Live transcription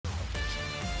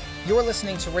You're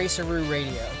listening to Raceroo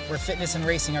Radio, where fitness and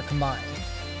racing are combined.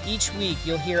 Each week,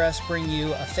 you'll hear us bring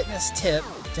you a fitness tip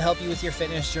to help you with your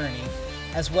fitness journey,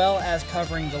 as well as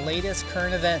covering the latest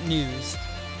current event news,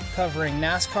 covering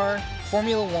NASCAR,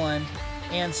 Formula One,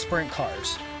 and sprint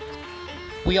cars.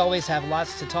 We always have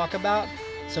lots to talk about,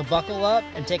 so buckle up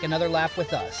and take another lap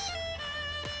with us.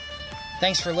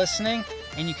 Thanks for listening,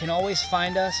 and you can always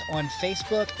find us on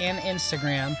Facebook and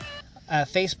Instagram.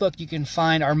 Facebook, you can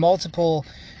find our multiple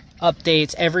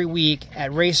updates every week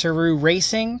at Raceroo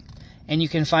Racing, and you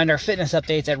can find our fitness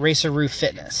updates at Raceroo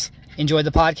Fitness. Enjoy the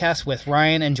podcast with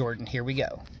Ryan and Jordan. Here we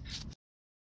go.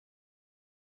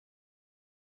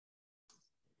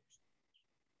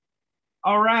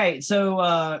 All right,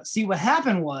 so see what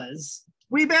happened was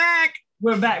we're back.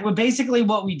 Well, basically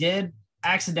what we did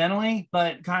accidentally,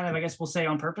 but kind of, I guess we'll say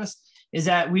on purpose, is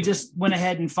that we just went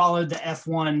ahead and followed the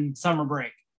F1 summer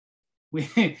break.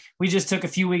 We just took a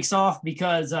few weeks off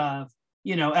because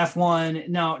F1.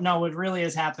 No, what really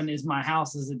has happened is my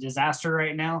house is a disaster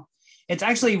right now. It's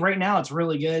actually right now it's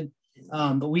really good,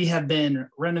 but we have been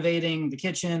renovating the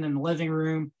kitchen and the living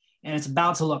room, and it's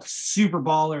about to look super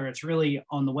baller. It's really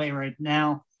on the way right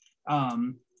now.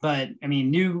 But I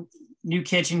mean, new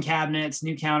kitchen cabinets,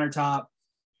 new countertop,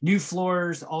 new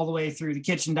floors all the way through the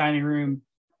kitchen, dining room,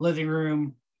 living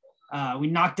room. We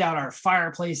knocked out our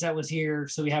fireplace that was here,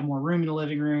 so we have more room in the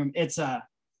living room. It's a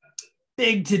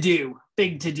big to do.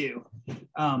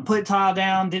 Put tile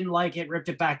down, didn't like it, ripped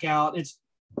it back out. It's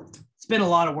been a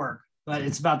lot of work, but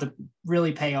it's about to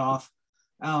really pay off.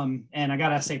 And I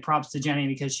gotta say props to Jenny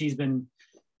because she's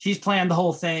planned the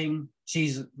whole thing.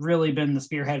 She's really been the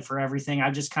spearhead for everything.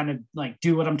 I just kind of like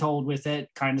do what I'm told with it,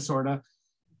 kind of, sort of.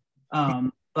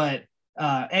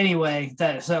 Anyway,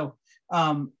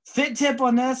 fit tip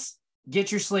on this: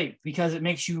 get your sleep, because it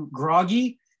makes you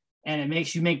groggy and it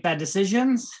makes you make bad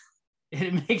decisions.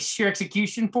 It makes your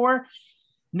execution poor.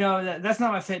 No, that's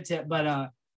not my fit tip,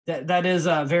 but that is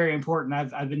very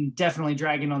important. I've been definitely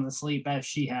dragging on the sleep as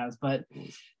she has, but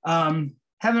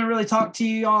haven't really talked to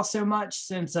you all so much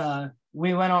since both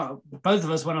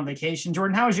of us went on vacation.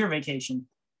 Jordan, how was your vacation?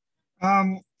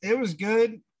 It was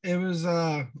good. It was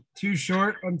too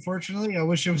short, unfortunately. I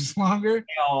wish it was longer.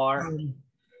 They all are.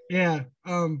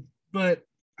 But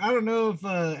I don't know if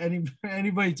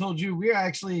anybody told you, we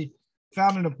actually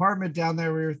found an apartment down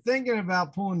there. We were thinking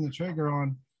about pulling the trigger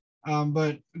on,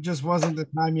 but it just wasn't the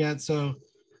time yet. So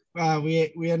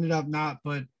we ended up not.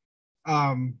 But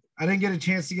I didn't get a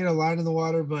chance to get a line in the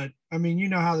water. But I mean, you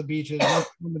know how the beach is.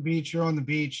 On the beach, you're on the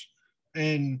beach,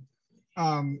 and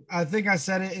I think I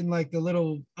said it in like the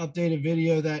little updated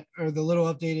video the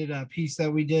little updated piece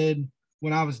that we did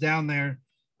when I was down there.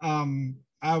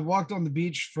 I walked on the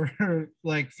beach for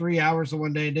like 3 hours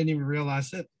one day and didn't even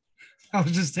realize it. I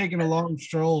was just taking a long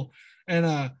stroll, and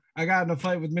I got in a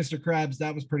fight with Mr. Krabs.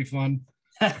 That was pretty fun.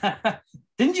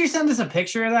 Didn't you send us a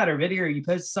picture of that or video, or you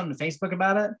posted something to Facebook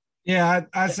about it? Yeah,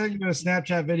 I sent you a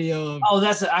Snapchat video.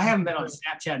 I haven't been on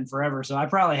Snapchat in forever, so I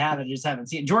probably have it, just haven't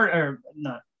seen it. Jordan, or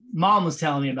no, Mom was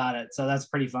telling me about it, so that's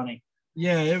pretty funny.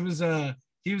 Yeah, it was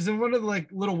he was in one of the like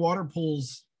little water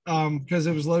pools because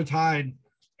it was low tide,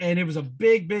 and it was a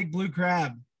big blue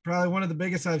crab, probably one of the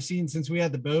biggest I've seen since we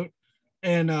had the boat.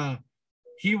 And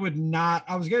he would not.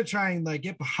 I was gonna try and like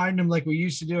get behind him like we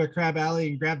used to do at Crab Alley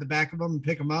and grab the back of him and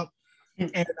pick him up,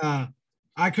 and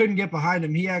I couldn't get behind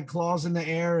him. He had claws in the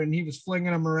air and he was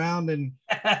flinging them around, and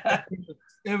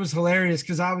it was hilarious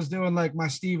because I was doing like my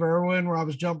Steve Irwin where I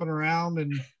was jumping around,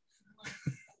 and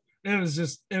it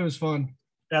was fun.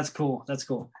 That's cool.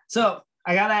 So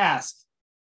I gotta ask,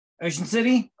 Ocean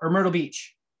City or Myrtle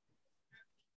Beach?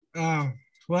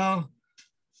 Well,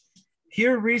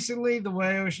 here recently, the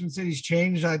way Ocean City's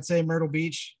changed, I'd say Myrtle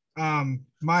Beach.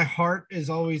 My heart is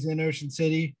always in Ocean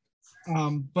City,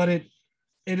 but it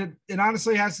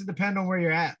honestly has to depend on where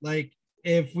you're at. Like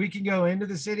if we can go into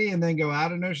the city and then go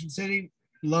out in Ocean City,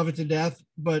 love it to death.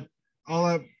 But all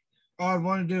I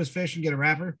want to do is fish and get a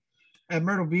wrapper. At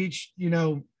Myrtle Beach, you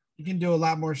can do a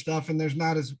lot more stuff, and there's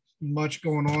not as much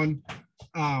going on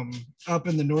up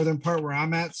in the northern part where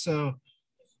I'm at. So,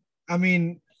 I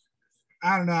mean,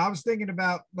 I don't know. I was thinking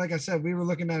about, like I said, we were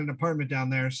looking at an apartment down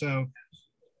there. So,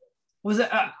 was it?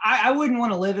 I wouldn't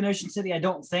want to live in Ocean City, I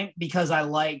don't think, because I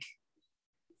like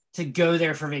to go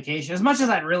there for vacation. As much as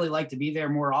I'd really like to be there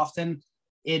more often,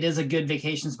 it is a good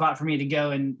vacation spot for me to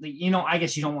go. And I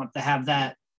guess you don't want to have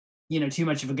that, too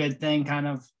much of a good thing kind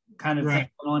of right. thing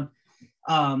going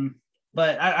on.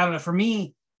 But I don't know. For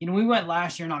me, we went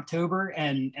last year in October,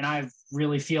 and I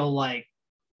really feel like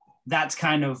that's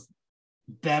kind of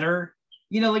better.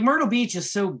 Like Myrtle Beach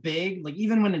is so big. Like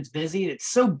even when it's busy, it's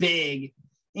so big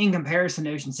in comparison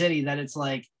to Ocean City that it's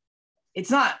like,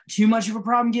 it's not too much of a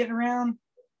problem getting around.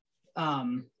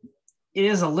 It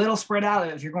is a little spread out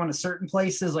if you're going to certain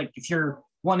places, like if you're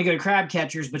wanting to go to crab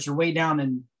catchers, but you're way down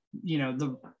in,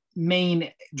 the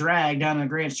main drag down in the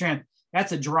Grand Strand,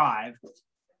 that's a drive.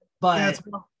 But yeah, it's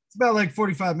about like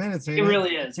 45 minutes. It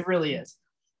really is. It really is.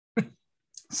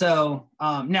 So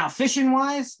now fishing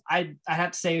wise, I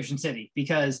have to say Ocean City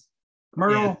because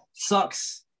Myrtle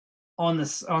sucks on the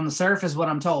surf is what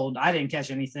I'm told. I didn't catch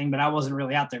anything, but I wasn't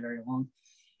really out there very long.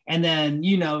 And then,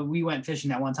 we went fishing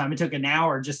that one time. It took an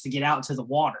hour just to get out to the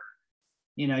water.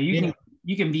 You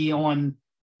can be on,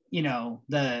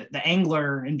 the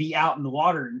angler and be out in the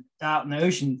water, out in the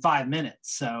ocean 5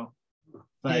 minutes. So,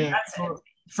 but that's it.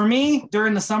 For me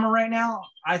during the summer right now,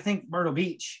 I think Myrtle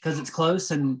Beach because it's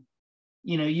close and,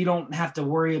 you don't have to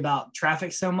worry about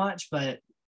traffic so much. But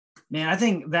man, I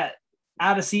think that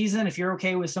out of season, if you're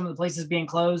okay with some of the places being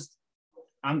closed,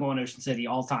 I'm going Ocean City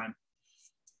all time.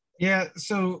 Yeah.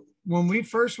 So when we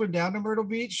first went down to Myrtle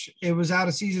Beach, it was out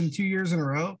of season 2 years in a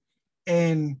row.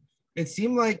 And it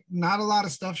seemed like not a lot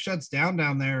of stuff shuts down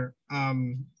there.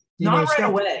 Not right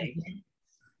away.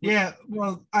 Yeah.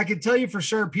 Well, I can tell you for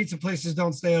sure pizza places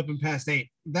don't stay open past 8.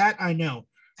 That I know.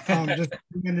 Just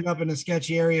ended up in a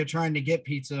sketchy area trying to get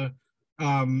pizza.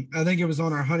 I think it was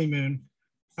on our honeymoon.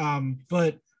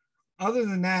 But other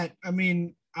than that, I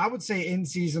mean, I would say in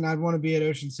season, I'd want to be at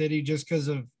Ocean City just because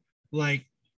of like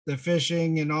the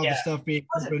fishing and all the stuff being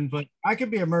open, but I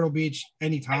could be at Myrtle Beach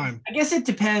anytime. I guess it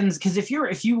depends. Cause if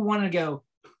you want to go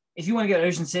to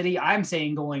Ocean City, I'm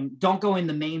saying don't go in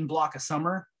the main block of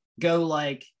summer, go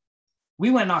like we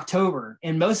went in October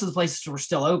and most of the places were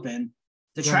still open.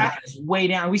 The traffic is way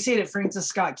down. We stayed at Francis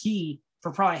Scott Key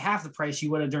for probably half the price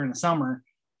you would have during the summer.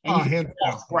 And you can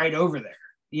walk right over there,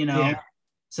 Yeah.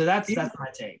 So that's my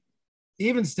take.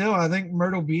 Even still, I think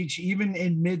Myrtle Beach, even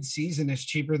in mid-season, is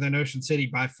cheaper than Ocean City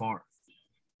by far.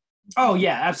 Oh,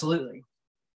 yeah, absolutely.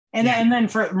 And then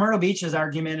for Myrtle Beach's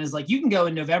argument is like you can go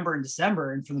in November and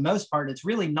December, and for the most part, it's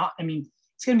really not. I mean,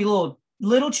 it's going to be a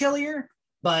little chillier,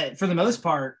 but for the most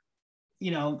part,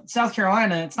 South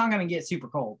Carolina, it's not going to get super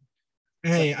cold.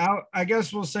 Hey, so, I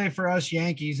guess we'll say for us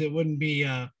Yankees, it wouldn't be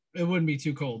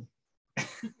too cold.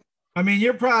 I mean,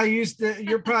 you're probably used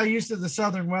to the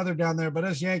southern weather down there, but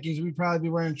us Yankees, we'd probably be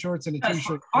wearing shorts and a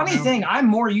t-shirt. Funny thing, I'm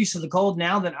more used to the cold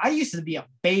now than I used to be a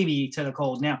baby to the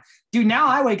cold. Now, dude, now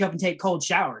I wake up and take cold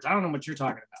showers. I don't know what you're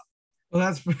talking about. Well,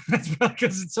 that's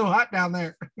because it's so hot down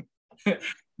there.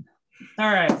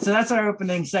 All right, so that's our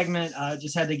opening segment.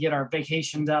 Just had to get our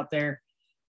vacations out there.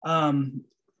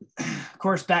 Of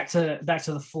course, back to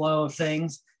the flow of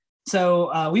things.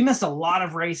 So we missed a lot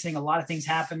of racing. A lot of things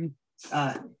happened.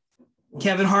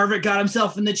 Kevin Harvick got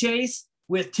himself in the chase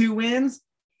with 2 wins,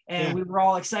 and we were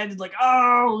all excited, like,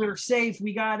 oh, we're safe,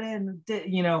 we got in,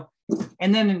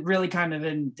 and then it really kind of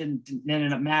didn't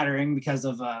end up mattering because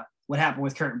of what happened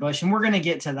with Kurt Busch, and we're going to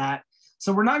get to that.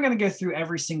 So we're not going to go through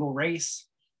every single race,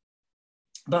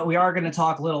 but we are going to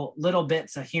talk little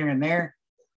bits of here and there.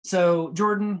 So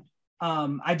Jordan,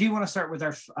 I do want to start with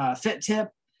our fit tip,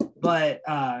 but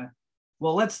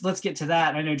well, let's get to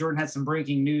that. I know Jordan had some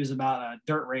breaking news about a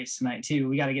dirt race tonight too.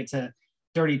 We got to get to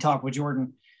Dirty Talk with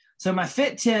Jordan. So my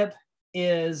fit tip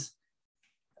is,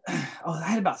 I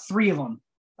had about 3 of them.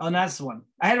 Oh, that's the one.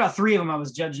 I had about 3 of them. I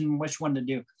was judging which one to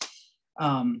do.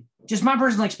 Just my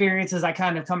personal experiences. I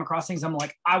kind of come across things. I'm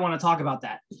like, I want to talk about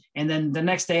that. And then the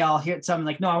next day I'll hear something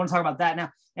like, no, I want to talk about that now.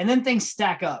 And then things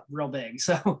stack up real big.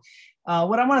 So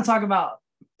what I want to talk about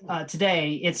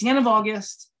today, it's the end of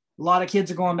August. A lot of kids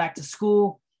are going back to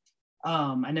school.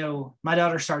 I know my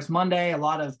daughter starts Monday. A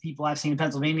lot of people I've seen in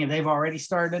Pennsylvania, they've already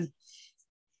started.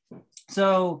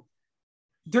 So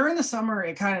during the summer,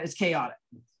 it's chaotic,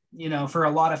 for a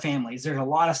lot of families. There's a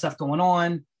lot of stuff going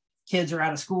on. Kids are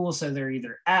out of school, so they're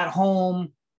either at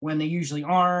home when they usually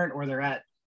aren't, or they're at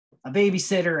a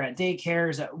babysitter, at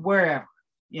daycares, at wherever.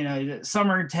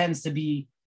 Summer tends to be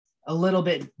a little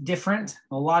bit different,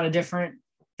 a lot of different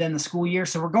than the school year.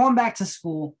 So we're going back to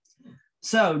school.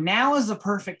 So now is the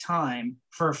perfect time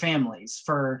for families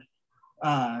for,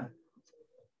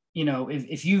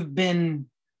 if you've been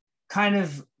kind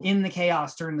of in the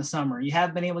chaos during the summer, you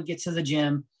haven't been able to get to the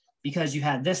gym because you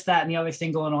had this, that, and the other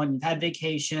thing going on. You've had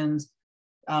vacations,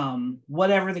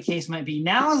 whatever the case might be.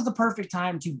 Now is the perfect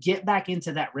time to get back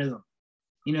into that rhythm.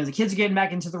 The kids are getting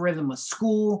back into the rhythm with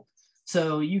school.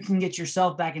 So you can get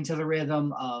yourself back into the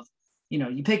rhythm of,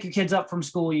 you pick your kids up from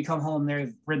school, you come home,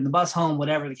 they've ridden the bus home,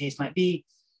 whatever the case might be,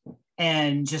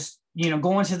 and just,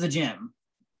 going to the gym.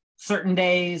 Certain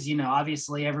days,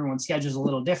 obviously everyone's schedule is a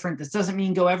little different. This doesn't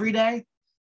mean go every day,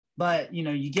 but,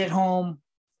 you get home,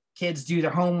 kids do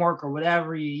their homework or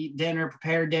whatever, you eat dinner,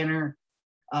 prepare dinner,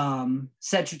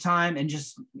 set your time, and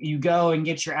just you go and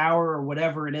get your hour or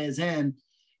whatever it is in.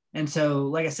 And so,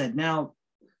 like I said, now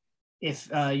if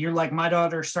you're like my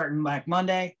daughter starting back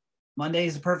Monday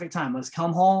is the perfect time. Let's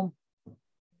come home,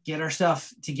 get our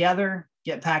stuff together,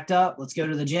 get packed up. Let's go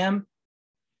to the gym,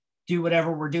 do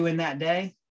whatever we're doing that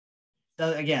day.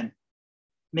 Again,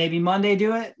 maybe Monday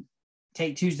do it,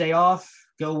 take Tuesday off,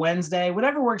 go Wednesday,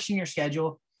 whatever works in your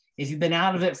schedule. If you've been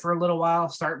out of it for a little while,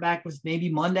 start back with maybe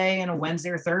Monday and a Wednesday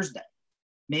or Thursday,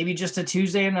 maybe just a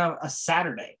Tuesday and a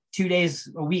Saturday, 2 days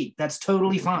a week. That's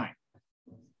totally fine.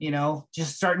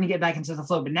 Just starting to get back into the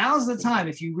flow. But now's the time.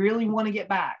 If you really want to get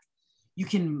back, you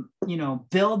can,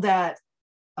 build that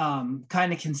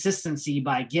kind of consistency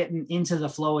by getting into the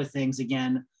flow of things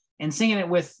again and singing it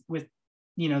with,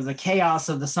 the chaos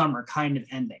of the summer kind of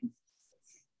ending.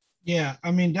 Yeah.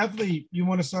 I mean, definitely you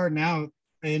want to start now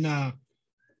and,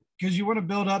 because you want to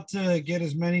build up to get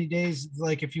as many days.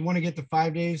 Like if you want to get the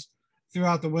 5 days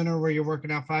throughout the winter where you're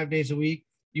working out 5 days a week,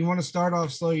 you want to start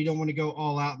off slow. You don't want to go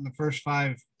all out in the first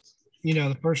 5,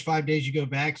 the first 5 days you go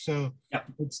back. So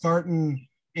It's starting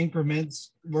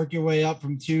increments, work your way up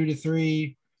from 2 to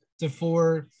 3 to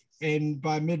 4. And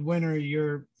by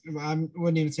midwinter, I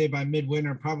wouldn't even say by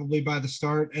midwinter, probably by the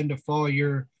start, end of fall,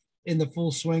 you're in the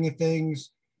full swing of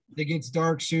things. It gets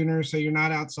dark sooner, so you're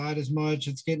not outside as much.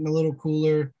 It's getting a little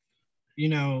cooler.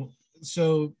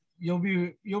 So you'll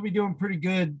be doing pretty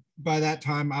good by that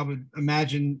time. I would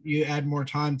imagine you add more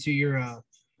time to your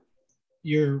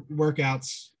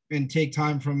workouts and take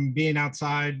time from being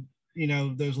outside,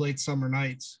 those late summer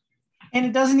nights. And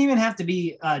it doesn't even have to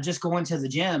be just going to the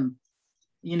gym.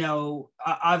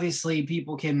 Obviously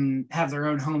people can have their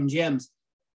own home gyms.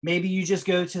 Maybe you just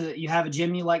you have a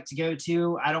gym you like to go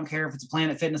to. I don't care if it's a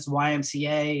Planet Fitness,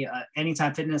 YMCA,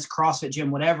 Anytime Fitness, CrossFit gym,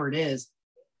 whatever it is.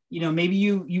 Maybe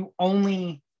you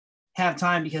only have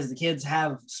time because the kids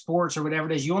have sports or whatever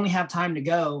it is. You only have time to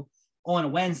go on a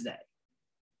Wednesday,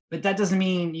 but that doesn't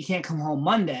mean you can't come home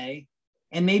Monday.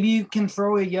 And maybe you can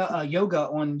throw a yoga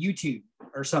on YouTube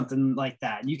or something like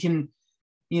that. You can,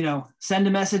 send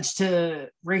a message to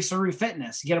Raceroo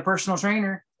Fitness, get a personal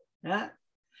trainer.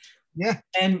 Yeah.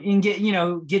 And get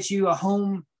you a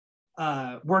home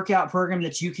workout program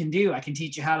that you can do. I can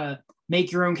teach you how to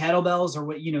make your own kettlebells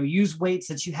or use weights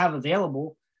that you have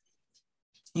available.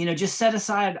 Just set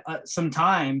aside some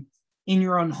time in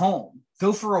your own home.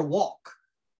 Go for a walk.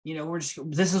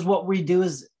 This is what we do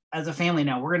as a family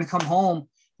now. We're going to come home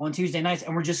on Tuesday nights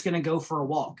and we're just going to go for a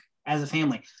walk as a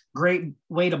family. Great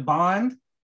way to bond.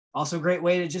 Also a great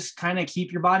way to just kind of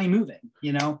keep your body moving,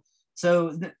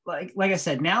 So like I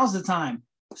said, now's the time.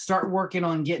 Start working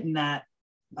on getting that,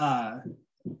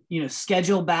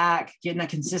 schedule back, getting that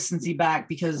consistency back,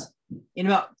 because in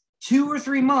about 2 or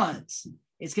 3 months,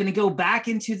 it's going to go back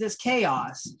into this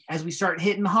chaos as we start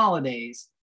hitting the holidays.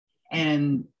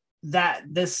 And that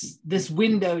this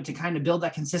window to kind of build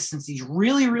that consistency is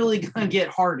really, really going to get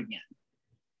hard again.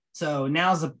 So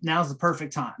now's the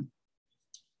perfect time.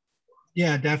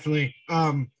 Yeah, definitely.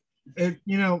 Going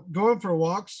for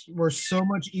walks were so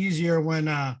much easier when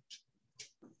I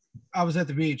was at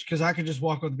the beach, because I could just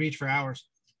walk on the beach for hours.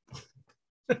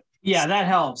 Yeah, that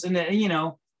helps. And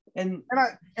and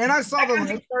I saw the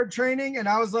lifeguard training and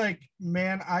I was like,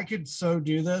 man, I could so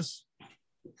do this.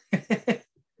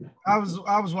 I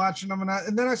was watching them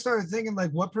and then I started thinking,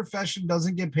 like, what profession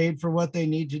doesn't get paid for what they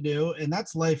need to do? And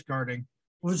that's lifeguarding.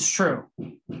 It's true.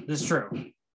 It's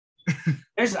true.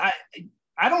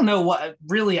 I don't know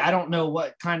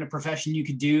what kind of profession you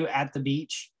could do at the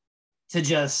beach to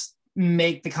just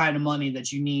make the kind of money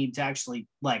that you need to actually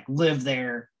like live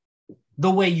there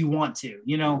the way you want to.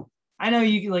 I know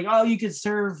you could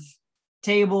serve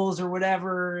tables or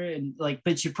whatever, and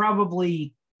but you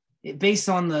probably, based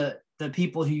on the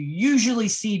people who you usually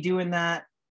see doing that,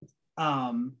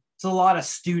 it's a lot of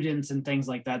students and things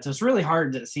like that. So it's really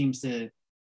hard, it seems to.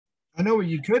 I know what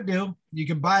you could do. You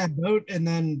could buy a boat and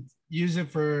then use it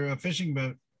for a fishing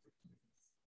boat.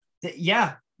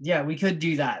 Yeah, we could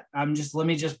do that. Let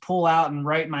me just pull out and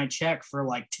write my check for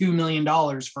like $2 million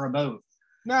for a boat.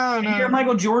 No.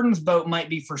 Michael Jordan's boat might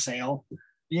be for sale.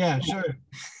 Yeah, sure.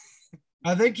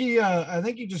 I think he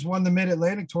just won the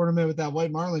Mid-Atlantic tournament with that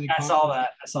white marlin. I saw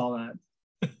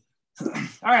that.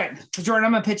 All right, so Jordan,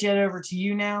 I'm gonna pitch it over to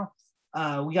you now.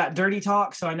 We got dirty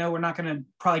talk, so I know we're not gonna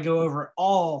probably go over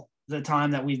all the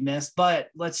time that we've missed, but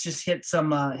let's just hit some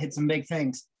big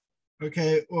things.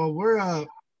 Okay, well, we're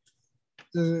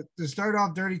to start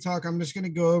off dirty talk, I'm just going to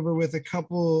go over with a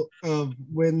couple of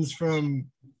wins from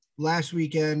last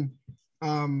weekend.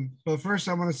 But first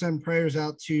I want to send prayers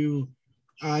out to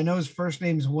I know his first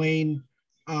name's Wayne.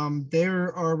 They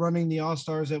are running the All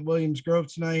Stars at Williams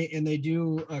Grove tonight, and they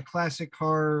do a classic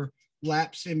car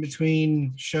laps in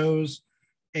between shows.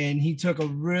 And he took a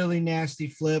really nasty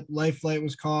flip. Life flight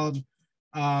was called.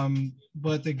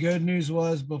 But the good news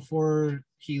was before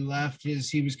he left,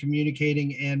 he was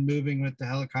communicating and moving with the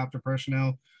helicopter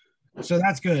personnel. So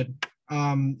that's good.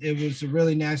 It was a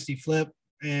really nasty flip,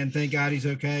 and thank God he's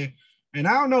okay. And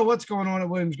I don't know what's going on at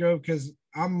Williams Grove because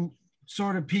I'm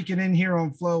sort of peeking in here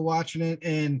on Flow watching it,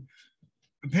 and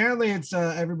apparently it's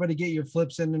everybody get your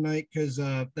flips in tonight because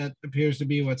that appears to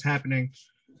be what's happening.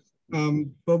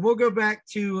 But we'll go back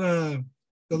to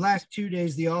the last 2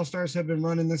 days. The All-Stars have been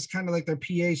running this kind of like their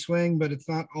PA swing, but it's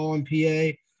not all in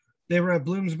PA. They were at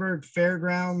Bloomsburg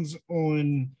Fairgrounds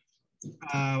on,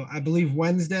 I believe,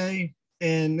 Wednesday.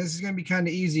 And this is going to be kind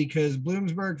of easy because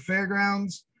Bloomsburg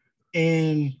Fairgrounds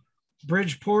and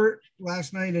Bridgeport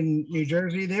last night in New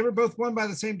Jersey, they were both won by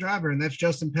the same driver, and that's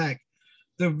Justin Peck.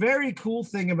 The very cool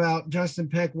thing about Justin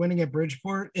Peck winning at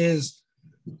Bridgeport is,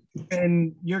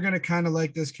 and you're going to kind of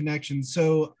like this connection.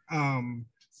 So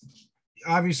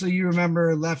obviously you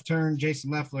remember Left Turn,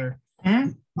 Jason Leffler.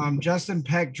 Mm-hmm. Justin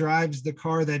Peck drives the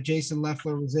car that Jason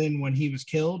Leffler was in when he was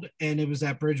killed, and it was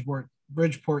at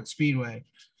Bridgeport Speedway.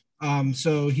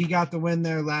 So he got the win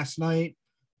there last night,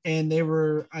 and they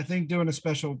were, I think, doing a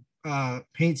special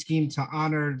paint scheme to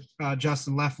honor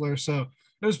Justin Leffler. So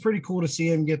it was pretty cool to see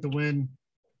him get the win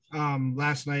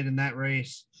last night in that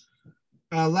race.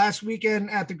 Last weekend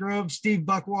at the Grove, Steve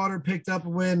Buckwater picked up a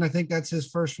win. I think that's his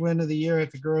first win of the year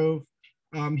at the Grove.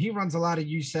 He runs a lot of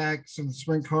USAC, some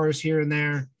sprint cars here and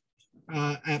there.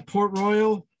 At Port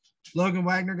Royal, Logan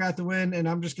Wagner got the win, and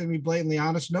I'm just going to be blatantly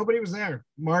honest. Nobody was there.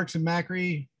 Marks and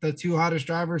Macri, the two hottest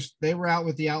drivers, they were out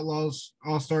with the Outlaws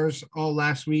All-Stars all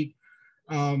last week,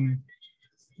 doing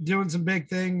some big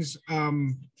things.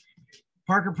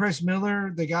 Parker Price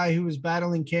Miller, the guy who was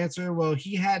battling cancer, well,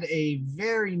 he had a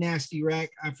very nasty wreck.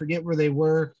 I forget where they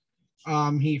were.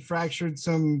 He fractured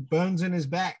some bones in his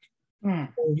back.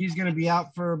 So he's going to be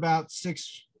out for about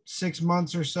six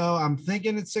months or so. I'm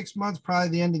thinking it's 6 months, probably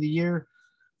the end of the year.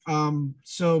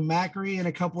 So Macri and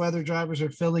a couple other drivers are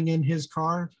filling in his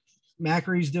car.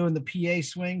 Macri's doing the PA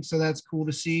swing, so that's cool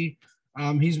to see.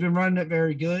 He's been running it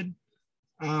very good.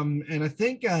 And I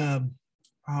think,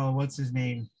 what's his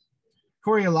name?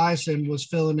 Corey Eliason was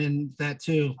filling in that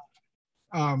too.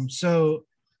 So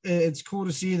it's cool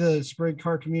to see the sprint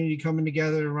car community coming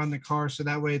together to run the car, so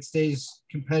that way it stays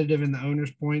competitive in the owner's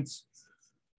points.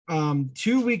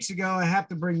 2 weeks ago, I have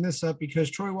to bring this up because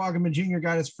Troy Wagaman Jr.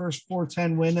 got his first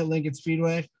 410 win at Lincoln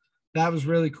Speedway. That was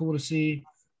really cool to see.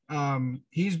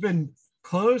 He's been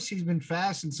close, he's been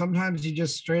fast, and sometimes he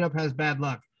just straight up has bad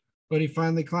luck. But he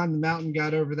finally climbed the mountain,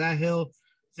 got over that hill.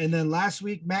 And then last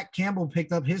week, Matt Campbell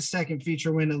picked up his second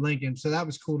feature win at Lincoln. So that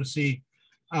was cool to see.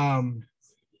 A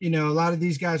lot of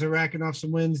these guys are racking off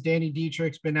some wins. Danny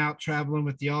Dietrich's been out traveling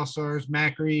with the All-Stars,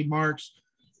 Macri, Marks.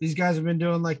 These guys have been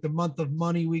doing like the month of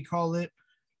money, we call it,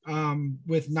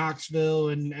 with Knoxville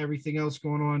and everything else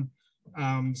going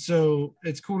on. So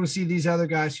it's cool to see these other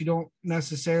guys who don't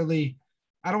necessarily,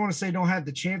 I don't want to say don't have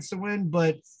the chance to win,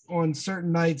 but on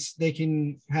certain nights they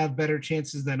can have better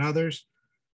chances than others.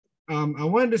 I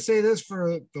wanted to say this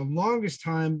for the longest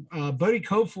time. Buddy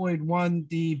Kofoid won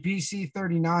the BC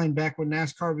 39 back when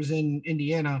NASCAR was in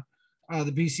Indiana.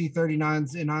 The BC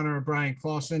 39s in honor of Brian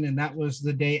Clausen, and that was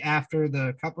the day after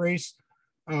the Cup race.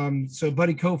 So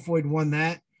Buddy Kofoid won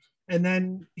that. And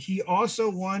then he also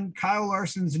won Kyle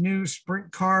Larson's new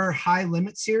sprint car high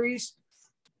limit series.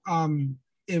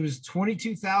 It was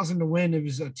 $22,000 to win. It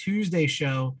was a Tuesday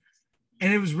show,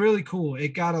 and it was really cool. It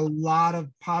got a lot of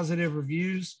positive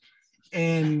reviews.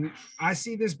 And I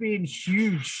see this being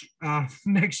huge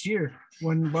next year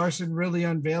when Larson really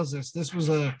unveils this. This was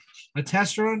a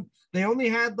test run. They only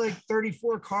had like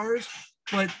 34 cars,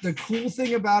 but the cool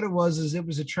thing about it was it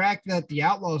was a track that the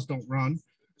Outlaws don't run.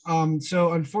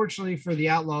 So unfortunately for the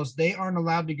Outlaws, they aren't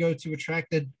allowed to go to a track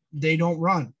that they don't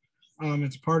run.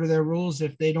 It's part of their rules.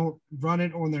 If they don't run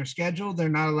it on their schedule, they're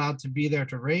not allowed to be there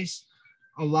to race.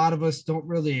 A lot of us don't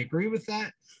really agree with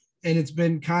that. And it's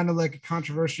been kind of like a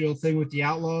controversial thing with the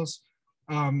Outlaws.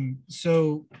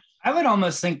 So I would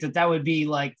almost think that would be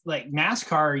like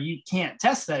NASCAR. You can't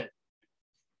test that.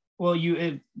 Well,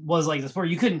 it was like this where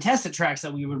you couldn't test at tracks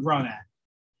that we would run at.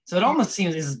 So it almost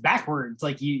seems this is backwards.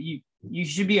 Like you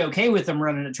should be okay with them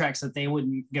running at tracks that they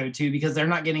wouldn't go to because they're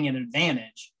not getting an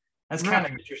advantage. That's kind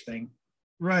of interesting.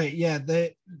 Right. Yeah.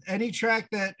 Any track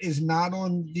that is not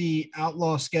on the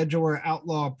Outlaw schedule or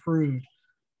Outlaw approved,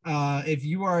 if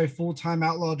you are a full-time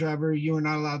Outlaw driver, you are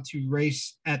not allowed to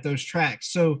race at those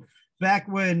tracks. So back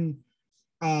when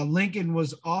Lincoln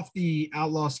was off the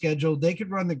outlaw schedule. They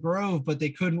could run the Grove, but they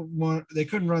couldn't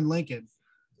run Lincoln.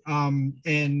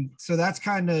 And so that's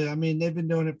kind of, I mean, they've been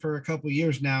doing it for a couple of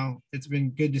years now. It's been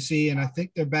good to see. And I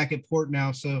think they're back at Port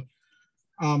now. So,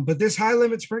 but this high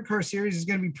limit sprint car series is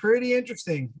going to be pretty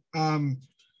interesting.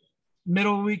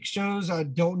 Middle week shows, I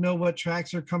don't know what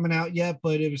tracks are coming out yet,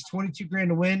 but it was 22 grand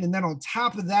to win. And then on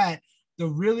top of that, the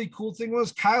really cool thing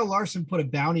was Kyle Larson put a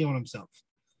bounty on himself.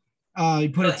 He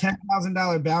put a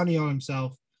 $10,000 bounty on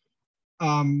himself.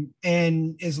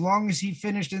 And as long as he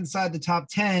finished inside the top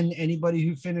 10, anybody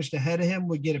who finished ahead of him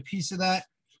would get a piece of that.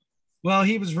 Well,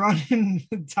 he was running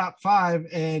top 5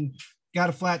 and got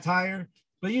a flat tire.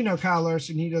 But you know Kyle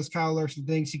Larson, he does Kyle Larson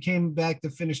things. He came back to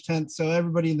finish 10th, so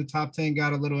everybody in the top 10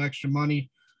 got a little extra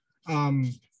money.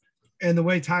 And the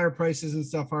way tire prices and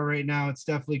stuff are right now, it's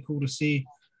definitely cool to see.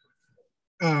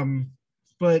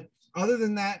 But other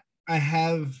than that, I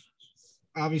have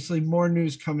obviously more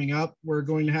news coming up. We're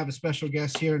going to have a special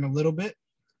guest here in a little bit,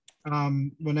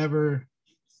 whenever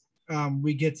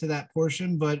we get to that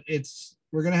portion. But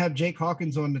we're going to have Jake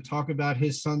Hawkins on to talk about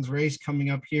his son's race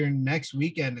coming up here next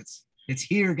weekend. It's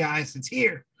here, guys. It's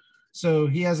here. So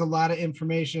he has a lot of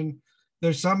information.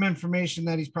 There's some information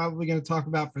that he's probably going to talk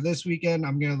about for this weekend.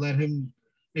 I'm going to let him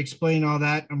explain all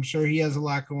that. I'm sure he has a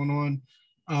lot going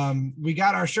on. We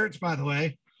got our shirts, by the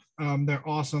way. They're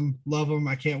awesome. Love them.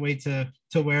 I can't wait to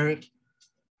wear it.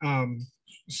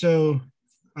 So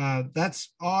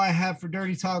that's all I have for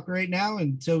Dirty Talk right now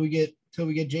until we get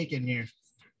Jake in here.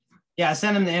 Yeah,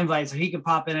 send him the invite so he can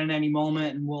pop in at any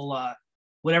moment, and we'll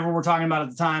whatever we're talking about at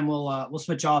the time, we'll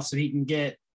switch off so he can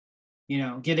get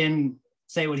in,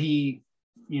 say what he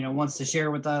wants to share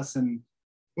with us. And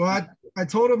well, I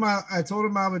told him I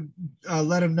would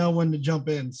let him know when to jump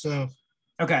in. So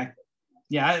okay.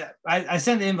 Yeah, I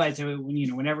sent the invite to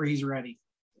it whenever he's ready.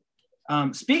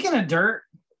 Speaking of dirt,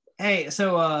 hey,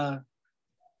 so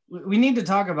we need to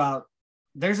talk about,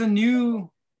 there's a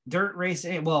new dirt race,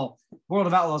 World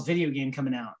of Outlaws video game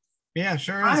coming out. Yeah,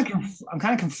 sure is. I'm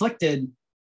kind of conflicted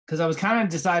because I was kind of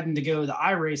deciding to go the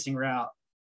iRacing route,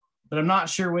 but I'm not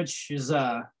sure which is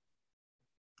going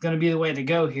to be the way to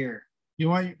go here. You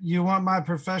want my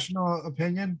professional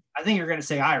opinion? I think you're going to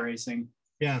say iRacing.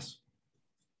 Yes.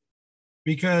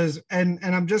 Because and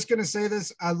I'm just gonna say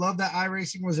this, I love that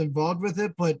iRacing was involved with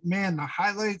it, but man, the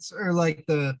highlights are like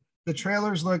the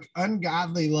trailers look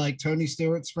ungodly like Tony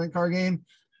Stewart's sprint car game,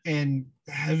 and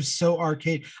it was so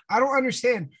arcade. I don't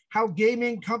understand how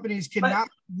gaming companies cannot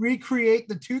recreate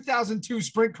the 2002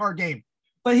 sprint car game.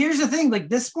 But here's the thing, like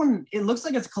this one, it looks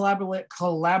like it's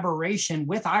collaboration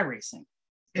with iRacing.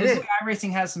 It is. Like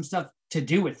iRacing has some stuff to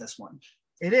do with this one.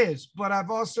 It is, but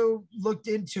I've also looked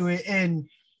into it, and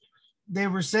they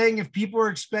were saying if people are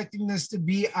expecting this to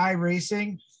be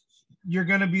iRacing, you're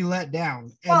going to be let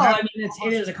down. And well, I mean,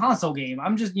 it is a console game.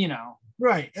 I'm just,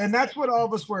 Right. And that's what all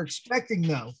of us were expecting,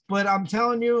 though. But I'm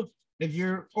telling you, if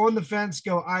you're on the fence,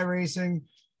 go iRacing.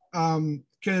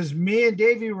 Because me and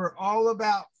Davey were all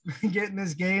about getting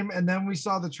this game. And then we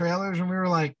saw the trailers and we were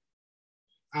like,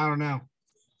 I don't know.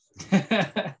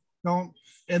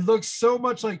 It looks so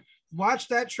much like, watch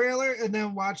that trailer and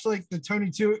then watch like the Tony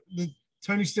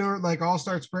Stewart, like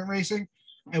all-star sprint racing,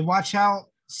 and watch how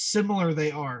similar they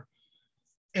are.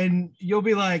 And you'll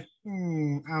be like, I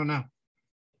don't know.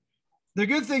 The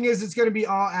good thing is it's going to be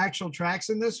all actual tracks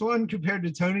in this one compared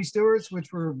to Tony Stewart's,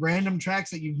 which were random tracks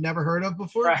that you've never heard of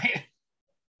before. Right.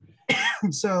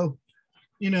 So,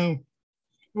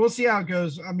 we'll see how it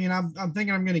goes. I mean, I'm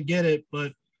thinking I'm going to get it,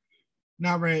 but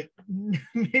not right.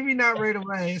 Maybe not right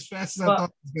away as fast as I thought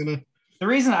it was going to. The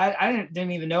reason I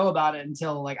didn't even know about it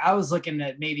until like I was looking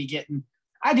at maybe getting,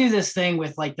 I do this thing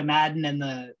with like the Madden and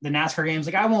the NASCAR games.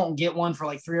 Like I won't get one for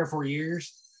like 3 or 4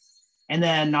 years. And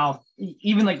then I'll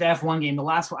even like the F1 game, the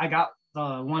last one I got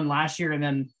the one last year. And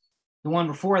then the one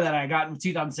before that I got in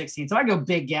 2016. So I go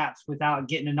big gaps without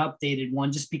getting an updated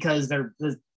one just because they're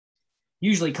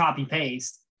usually copy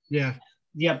paste. Yeah.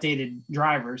 The updated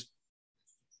drivers.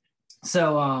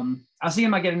 So I was thinking I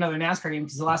might get another NASCAR game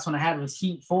because the last one I had was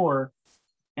Heat 4.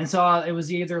 And so it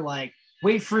was either like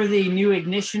wait for the new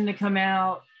Ignition to come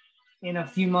out in a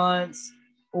few months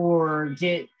or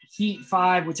get Heat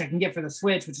 5, which I can get for the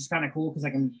Switch, which is kind of cool because I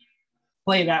can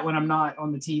play that when I'm not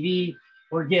on the TV,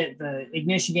 or get the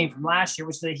Ignition game from last year,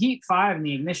 which the Heat 5 and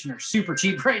the Ignition are super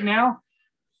cheap right now.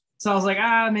 So I was like,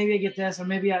 maybe I get this, or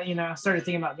maybe I started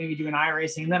thinking about maybe doing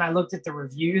iRacing. And then I looked at the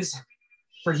reviews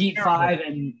for Heat 5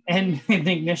 and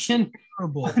Ignition.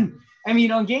 Terrible. I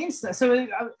mean, on games, so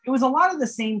it was a lot of the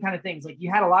same kind of things. Like you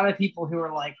had a lot of people who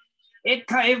were like,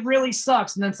 it really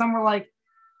sucks. And then some were like,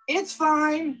 it's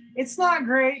fine. It's not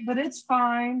great, but it's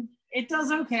fine. it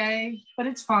does okay, but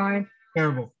it's fine.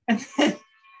 Terrible. And then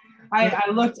I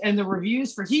looked, and the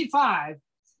reviews for Heat 5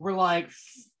 were like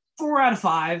 4 out of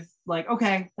 5. Like,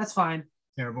 okay, that's fine.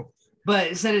 Terrible. But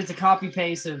it said it's a copy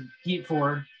paste of Heat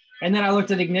 4. And then I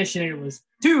looked at Ignition, and it was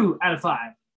 2 out of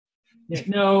 5.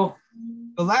 No.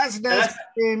 The last NASCAR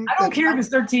game. I don't care if it's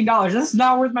 $13. That's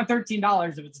not worth my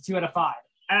 $13 if it's a 2 out of 5.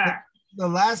 The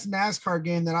last NASCAR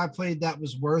game that I played that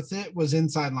was worth it was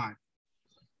Inside Line.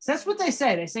 So that's what they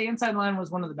say. They say Inside Line was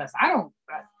one of the best. I don't,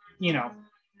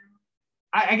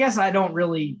 I guess I don't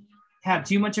really have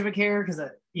too much of a care because,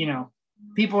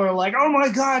 people are like, oh my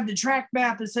God, the track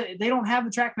map is, they don't have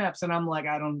the track maps. And I'm like,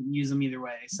 I don't use them either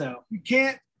way. So you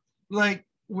can't, like,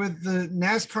 with the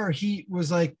NASCAR Heat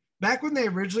was like, back when they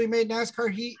originally made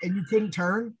NASCAR Heat and you couldn't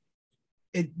turn,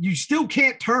 you still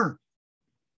can't turn.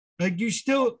 Like,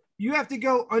 you have to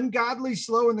go ungodly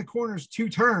slow in the corners to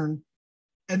turn,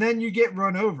 and then you get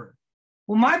run over.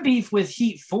 Well, my beef with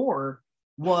Heat 4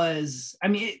 was,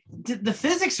 the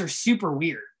physics are super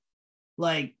weird.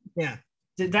 Like, yeah,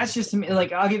 that's just,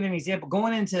 like, I'll give you an example.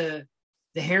 Going into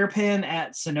the hairpin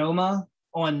at Sonoma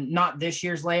on not this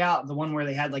year's layout, the one where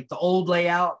they had like the old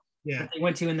layout that they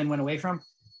went to and then went away from.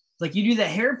 Like, you do the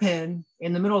hairpin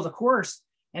in the middle of the course,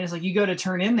 and it's like you go to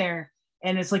turn in there,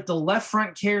 and it's like the left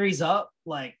front carries up,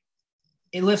 like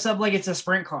it lifts up like it's a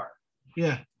sprint car.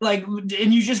 Yeah. Like, and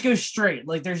you just go straight.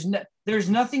 Like, there's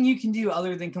nothing you can do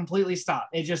other than completely stop.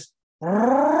 It just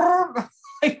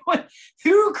like,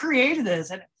 who created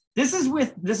this? And this is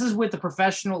with the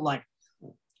professional, like,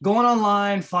 going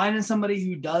online, finding somebody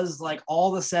who does like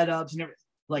all the setups and everything,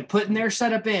 like putting their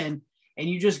setup in, and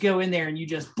you just go in there and you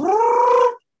just.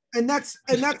 And that's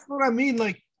what I mean.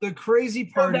 Like, the crazy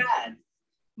part, so bad.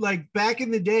 Like, back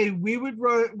in the day, we would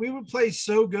play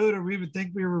so good, or we would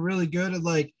think we were really good at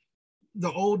like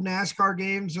the old NASCAR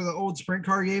games or the old sprint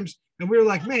car games. And we were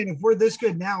like, man, if we're this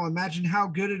good now, imagine how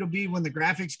good it'll be when the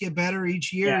graphics get better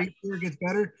each year. Yeah. Each year gets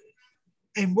better.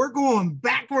 And we're going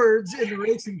backwards in the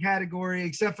racing category,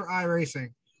 except for iRacing.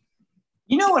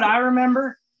 You know what I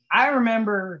remember? I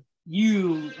remember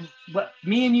me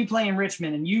and you playing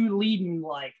Richmond, and you leading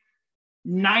like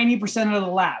 90% of the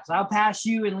laps. I'll pass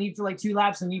you and lead for like 2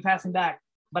 laps, and you pass me back.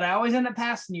 But I always end up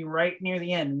passing you right near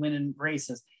the end, winning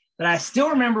races. But I still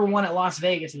remember one at Las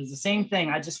Vegas. It was the same thing.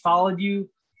 I just followed you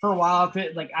for a while.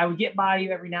 I would get by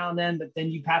you every now and then, but then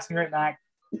you passed me right back.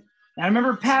 And I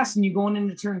remember passing you going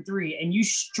into turn 3, and you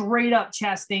straight up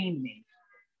chastained me.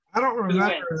 I don't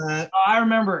remember that. Oh, I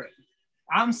remember it.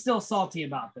 I'm still salty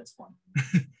about this one.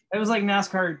 It was like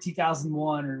NASCAR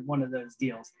 2001 or one of those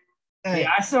deals. Hey,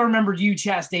 yeah, I still remember you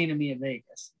chastaining me at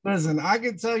Vegas. Listen, I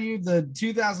can tell you the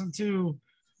 2002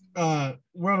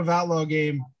 World of Outlaw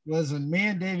game. Listen, me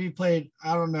and Davey played,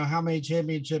 I don't know how many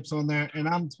championships on there, and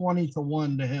I'm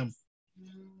 20-1 to him.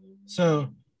 So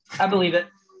I believe it.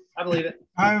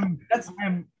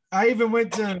 I even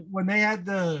went to when they had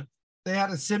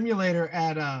a simulator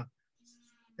at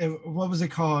what was it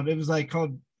called? It was like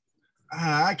called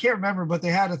I can't remember, but they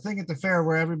had a thing at the fair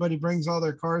where everybody brings all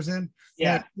their cars in.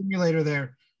 Yeah, simulator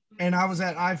there, and I was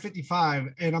at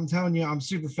I-55, and I'm telling you, I'm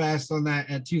super fast on that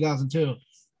at 2002,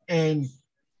 and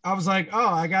I was like, oh,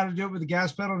 I got to do it with the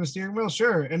gas pedal and the steering wheel,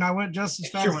 sure, and I went just as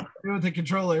fast as I did with the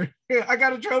controller. I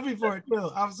got a trophy for it too.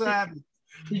 I was so happy.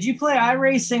 Did you play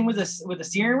iRacing with a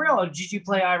steering wheel, or did you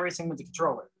play iRacing with the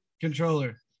controller?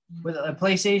 Controller. With a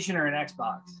PlayStation or an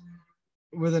Xbox?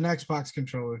 With an Xbox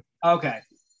controller. Okay.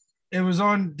 It was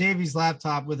on Davey's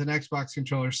laptop with an Xbox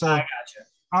controller. So I gotcha.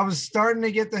 I was starting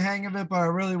to get the hang of it, but I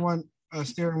really want a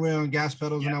steering wheel and gas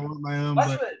pedals, and I want my own.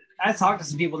 I talked to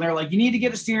some people, and they're like, you need to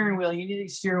get a steering wheel. You need a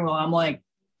steering wheel. I'm like,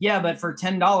 yeah, but for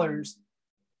 $10,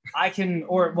 I can, you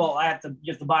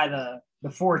have to buy the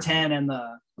 410 and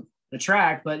the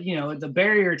track, but the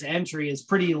barrier to entry is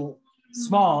pretty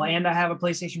small, and I have a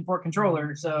PlayStation 4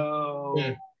 controller. So,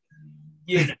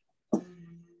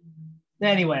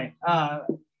 Anyway,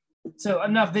 so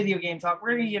enough video game talk.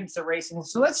 We're going to get into racing.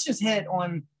 So let's just hit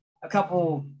on a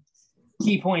couple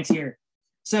key points here.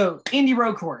 So Indy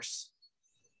road course.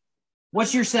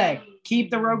 What's your say? Keep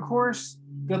the road course,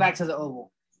 go back to the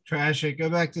oval. Trash it. Go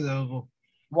back to the oval.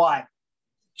 Why?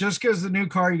 Just because the new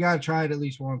car, you got to try it at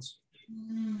least once.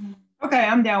 Okay,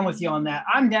 I'm down with you on that.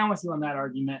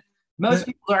 Argument. Most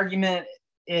people's argument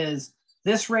is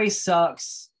this race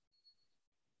sucks.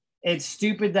 It's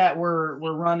stupid that we're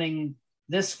running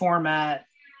this format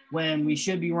when we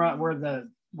should be we're the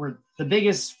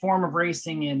biggest form of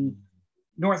racing in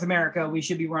North America. We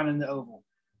should be running the oval.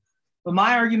 But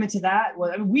my argument to that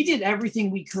was, we did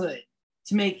everything we could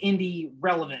to make Indy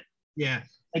relevant. Yeah.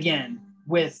 Again,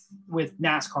 with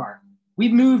NASCAR, we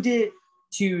moved it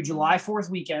to July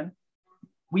 4th weekend.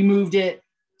 we moved it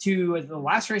to the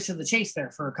last race of the Chase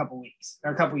there for a couple weeks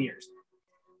or a couple years.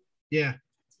 Yeah.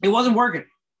 It wasn't working.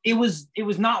 It was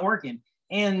not working.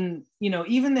 And,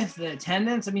 even if the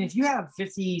attendance, I mean, if you have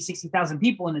 50, 60,000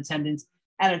 people in attendance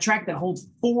at a track that holds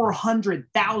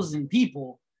 400,000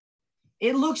 people,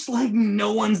 it looks like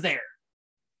no one's there.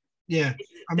 Yeah.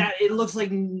 It looks like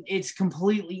it's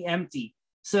completely empty.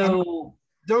 So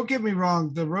don't get me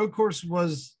wrong. The road course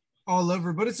was all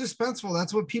over, but it's suspenseful.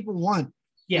 That's what people want.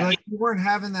 Yeah. Like you weren't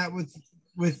having that with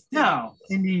no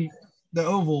Indy, the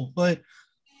oval, but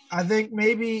I think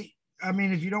maybe,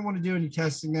 if you don't want to do any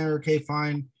testing there, okay,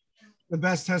 fine. The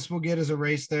best test we'll get is a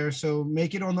race there. So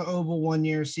make it on the oval 1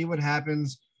 year, see what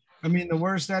happens. The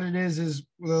worst that it is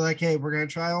they're like, hey, we're going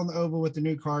to try on the oval with the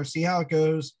new car, see how it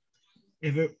goes.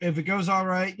 If it goes all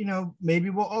right, maybe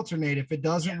we'll alternate. If it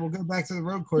doesn't, we'll go back to the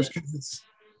road course because it's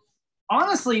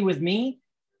honestly with me.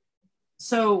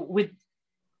 So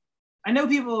I know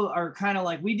people are kind of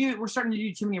like, we're starting to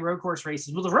do too many road course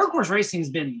races. Well, the road course racing has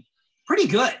been pretty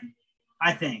good,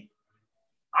 I think.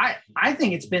 I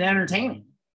think it's been entertaining.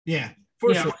 Yeah,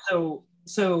 for sure.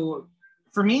 So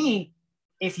for me,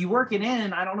 if you work it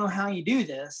in, I don't know how you do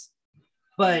this,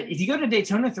 but if you go to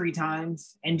Daytona 3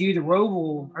 times and do the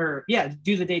Roval,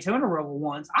 do the Daytona Roval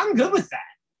once, I'm good with that.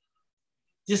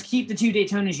 Just keep the 2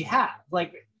 Daytonas you have.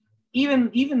 Like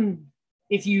even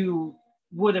if you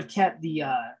would have kept the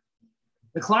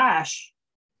Clash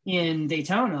in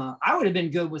Daytona, I would have been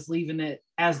good with leaving it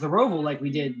as the Roval like we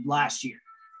did last year.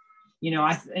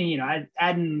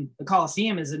 Adding the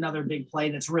Coliseum is another big play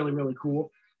that's really, really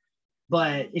cool.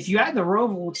 But if you add the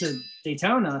Roval to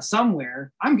Daytona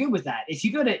somewhere, I'm good with that. If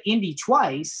you go to Indy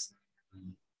twice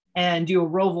and do a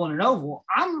Roval and an oval,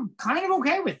 I'm kind of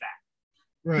okay with that.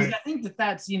 Right. Because I think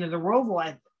that's, the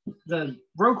Roval, the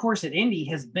road course at Indy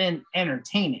has been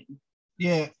entertaining.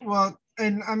 Yeah. Well,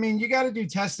 and you got to do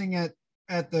testing at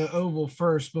the oval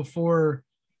first before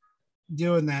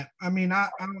doing that. I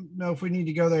don't know if we need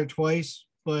to go there twice,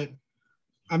 but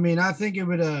I think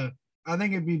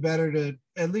it'd be better to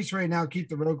at least right now keep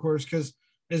the road course because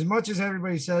as much as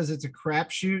everybody says it's a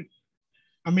crapshoot,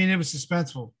 it was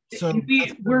suspenseful. So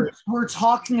we're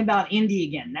talking about Indy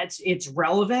again. It's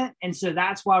relevant, and so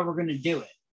that's why we're going to do it.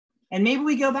 And maybe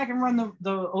we go back and run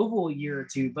the oval a year or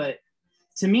two, but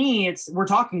to me, we're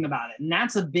talking about it, and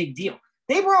that's a big deal.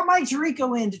 They brought Mike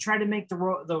Tirico in to try to make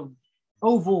the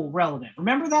oval relevant.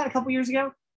 Remember that a couple years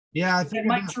ago? Yeah, I think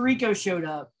Mike Tirico showed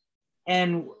up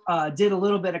and did a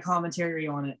little bit of commentary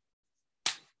on it.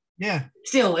 Yeah.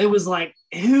 Still, it was like,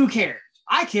 who cared?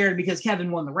 I cared because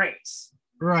Kevin won the race.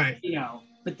 Right.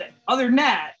 But other than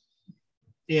that,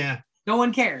 yeah, no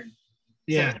one cared.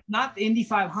 Yeah. So not the Indy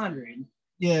 500.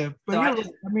 Yeah, but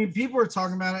people are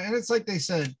talking about it, and it's like they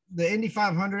said, the Indy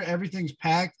 500, everything's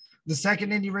packed. The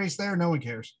second Indy race there, no one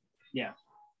cares. Yeah.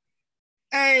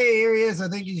 Hey, here he is. I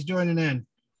think he's joining in.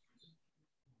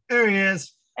 There he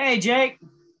is. Hey, Jake.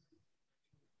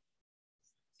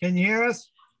 Can you hear us?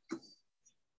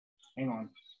 Hang on.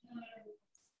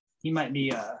 He might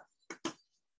be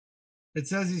It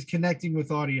says he's connecting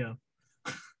with audio.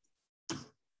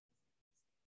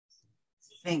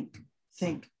 Think.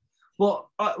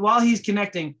 Well, while he's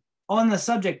connecting, on the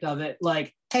subject of it,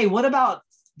 like, hey, what about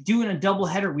doing a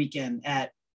doubleheader weekend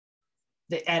at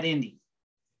Indy?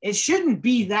 It shouldn't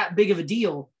be that big of a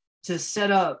deal to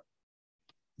set up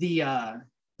the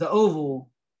oval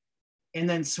and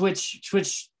then switch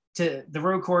to the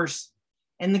road course.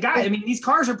 And the guy, these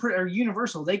cars are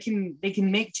universal. They can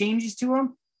make changes to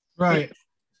them. Right.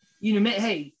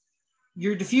 Hey,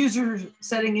 your diffuser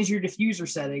setting is your diffuser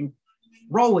setting.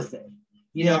 Roll with it.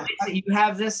 You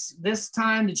have this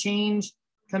time to change.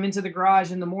 Come into the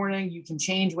garage in the morning. You can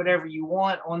change whatever you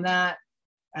want on that,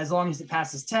 as long as it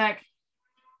passes tech.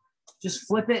 Just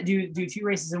flip it. Do 2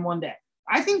 races in one day.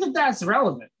 I think that's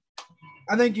relevant.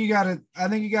 I think you gotta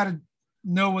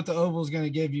know what the oval is going to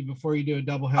give you before you do a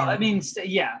double header.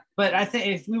 Yeah, but I think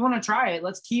if we want to try it,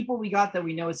 let's keep what we got that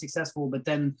we know is successful. But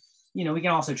then, we can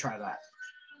also try that.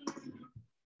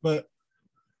 But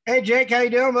hey, Jake, how you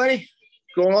doing, buddy?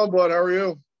 What's going on, bud? How are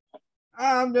you?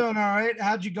 I'm doing all right.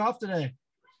 How'd you golf today?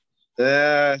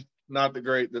 Not the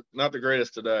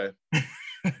greatest today.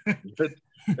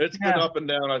 It's been up and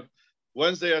down.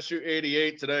 Wednesday I shoot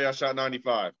 88. Today I shot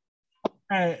 95.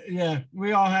 Yeah,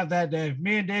 we all have that day.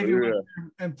 Me and Davey went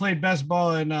and played best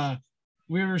ball, and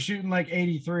we were shooting like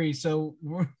 83. So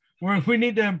we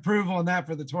need to improve on that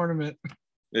for the tournament.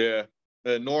 Yeah,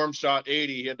 Norm shot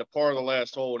 80. He had to par the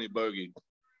last hole and he bogeyed.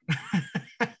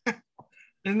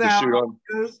 Isn't that how it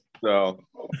goes? So,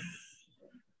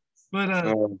 but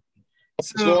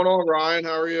what's going on, Ryan?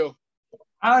 How are you?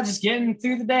 Oh, just getting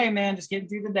through the day, man. Just getting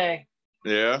through the day.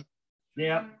 Yeah.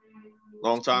 Yep.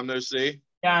 Long time no see.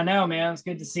 Yeah, I know, man. It's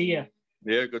good to see you.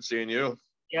 Yeah, good seeing you.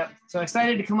 Yep. So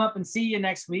excited to come up and see you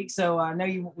next week. So I know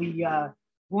we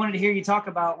wanted to hear you talk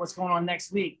about what's going on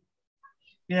next week.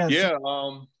 Yeah. Yeah.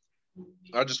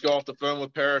 I just got off the phone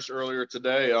with Paris earlier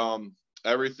today.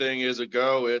 Everything is a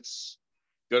go. It's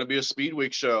going to be a Speed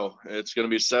Week show. It's going to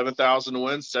be 7,000 to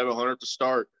win, 700 to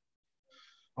start.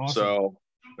 Awesome. So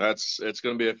it's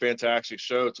going to be a fantastic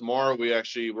show. Tomorrow we're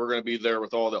going to be there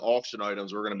with all the auction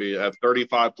items. We're going to have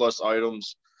 35 plus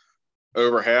items.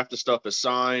 Over half the stuff is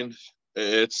signed.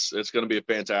 It's going to be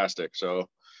fantastic. So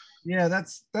yeah,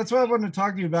 that's what I wanted to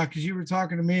talk to you about, because you were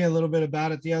talking to me a little bit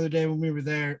about it the other day when we were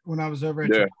there, when I was over at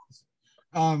yeah.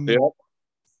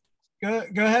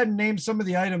 Go ahead and name some of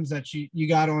the items that you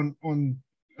got on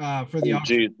for the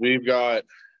auction. Geez, we've got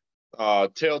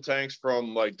tail tanks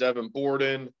from like Devin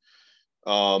Borden.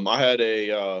 I had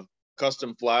a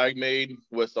custom flag made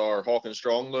with our Hawkins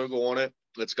Strong logo on it.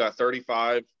 It's got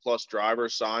 35 plus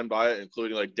drivers signed by it,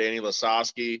 including like Danny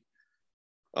Lasowski.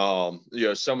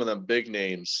 Some of them big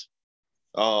names.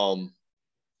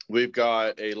 We've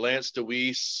got a Lance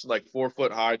DeWeese, like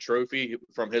 4-foot high trophy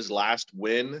from his last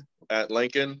win at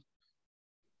Lincoln.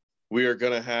 We are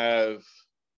going to have,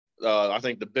 I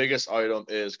think the biggest item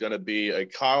is going to be a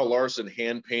Kyle Larson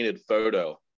hand-painted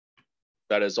photo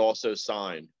that is also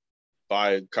signed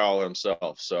by Kyle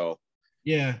himself. So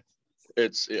yeah,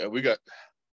 we got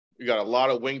a lot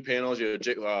of wing panels.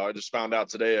 I just found out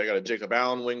today I got a Jacob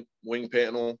Allen wing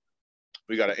panel.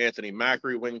 We got an Anthony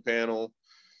Macri wing panel.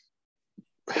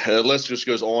 The list just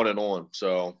goes on and on.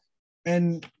 So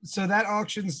that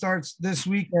auction starts this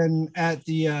weekend at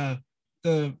the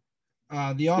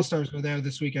All-Stars are there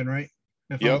this weekend, right?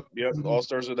 Yep.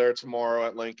 All-Stars are there tomorrow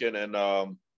at Lincoln, and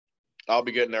I'll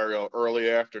be getting there early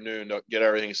afternoon to get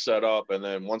everything set up, and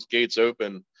then once gates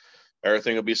open,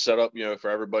 everything will be set up, for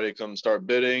everybody to come start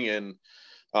bidding, and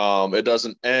it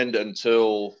doesn't end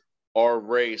until our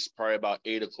race, probably about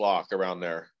 8:00 around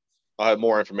there. I'll have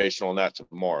more information on that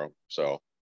tomorrow. So,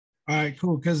 all right,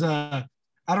 cool. Because I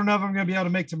don't know if I'm gonna be able to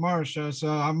make tomorrow's show, so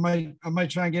I might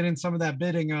try and get in some of that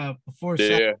bidding before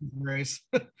Saturday's race.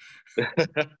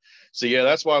 So yeah,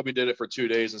 that's why we did it for 2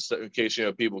 days in case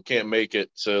people can't make it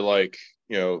to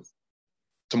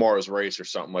tomorrow's race or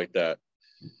something like that.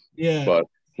 Yeah, but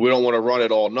we don't want to run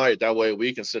it all night. That way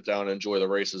we can sit down and enjoy the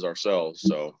races ourselves.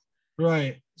 So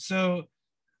right. So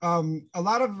a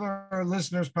lot of our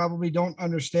listeners probably don't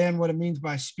understand what it means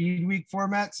by Speed Week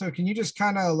format. So can you just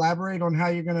kind of elaborate on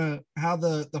how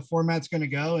the format's gonna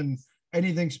go and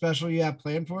anything special you have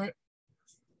planned for it?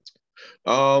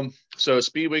 So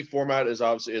Speed Week format is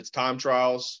obviously it's time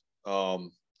trials.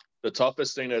 The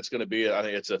toughest thing that's going to be, I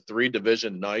think it's a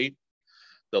 3-division night.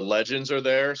 The legends are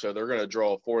there, so they're going to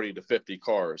draw 40 to 50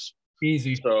 cars.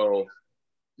 Easy. So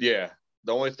yeah,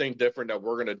 the only thing different that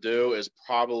we're going to do is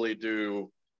probably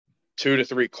do 2 to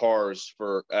 3 cars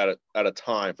at a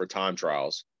time for time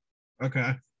trials.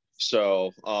 Okay.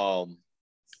 So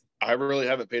I really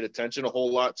haven't paid attention a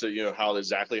whole lot to how they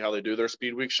do their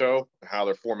Speed Week show, how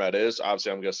their format is.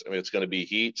 Obviously, I'm guessing it's going to be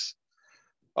heats.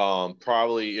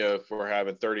 Probably if we're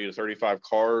having 30 to 35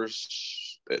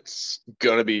 cars, it's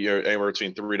going to be anywhere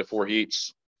between 3 to 4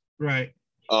 heats. Right.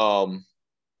 We're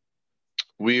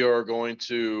doing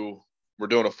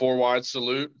a 4-wide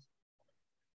salute.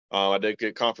 I did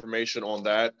get confirmation on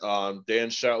that. Dan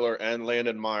Shetler and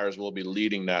Landon Myers will be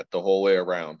leading that the whole way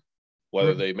around,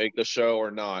 whether they make the show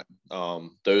or not.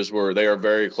 They are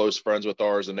very close friends with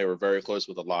ours, and they were very close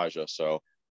with Elijah. So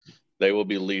they will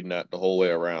be leading that the whole way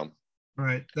around.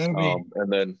 Right. That'll be.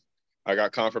 And then I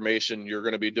got confirmation you're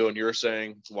going to be doing your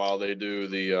saying while they do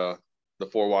the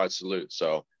 4-wide salute.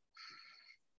 So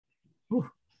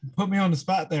put me on the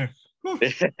spot there.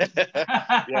 Yes,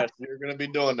 you're going to be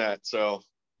doing that. So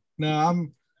no,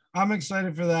 I'm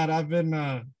excited for that. I've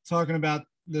been talking about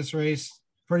this race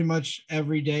pretty much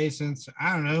every day since,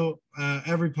 I don't know,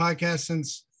 every podcast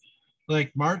since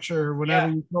like March or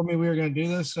whenever you told me we were going to do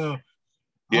this. So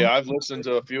yeah, I've listened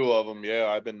to a few of them. Yeah,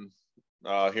 I've been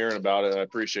hearing about it. I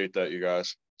appreciate that, you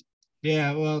guys.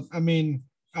 Yeah, well, I mean,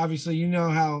 obviously, you know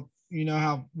how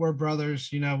we're brothers.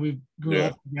 We grew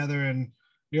up together, and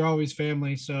you're always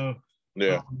family. So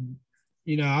yeah,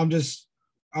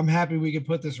 I'm happy we could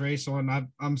put this race on.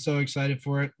 I'm so excited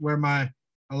for it. Wear my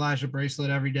Elijah bracelet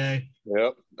every day.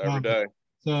 Yep, every day.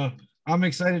 So I'm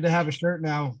excited to have a shirt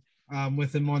now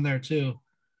with him on there too.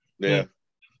 Yeah.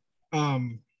 But,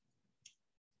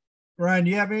 Ryan,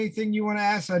 do you have anything you want to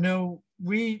ask? I know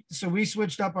we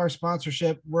switched up our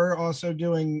sponsorship. We're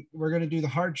going to do the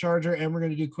hard charger and we're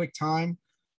going to do quick time.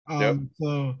 Yep.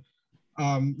 So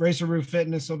Racer Roof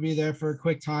Fitness will be there for a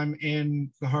quick time and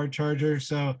the Hard Charger.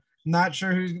 So not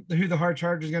sure who the Hard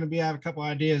Charger is going to be. I have a couple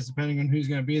ideas depending on who's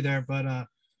going to be there, but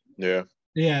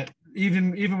yeah,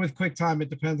 even with quick time, it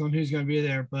depends on who's going to be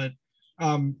there. But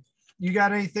you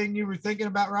got anything you were thinking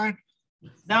about, Ryan?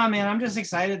 No, man, I'm just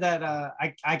excited that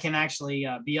I can actually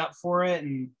be up for it,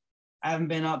 and I haven't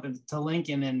been up to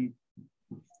Lincoln in,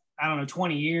 I don't know,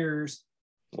 20 years.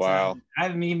 Wow. So I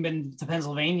haven't even been to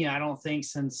Pennsylvania, I don't think,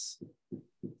 since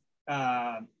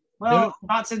not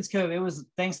since COVID. It was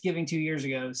Thanksgiving 2 years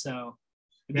ago. So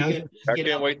yeah, I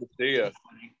can't wait to see you.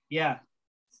 Yeah.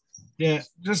 Yeah,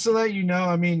 just to let you know,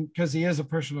 I mean, because he is a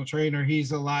personal trainer,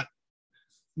 he's a lot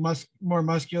more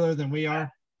muscular than we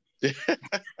are.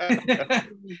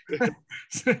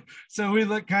 So we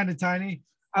look kind of tiny.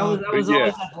 I was always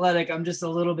athletic. I'm just a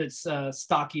little bit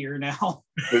stockier now.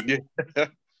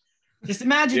 Just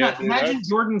imagine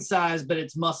Jordan's size, but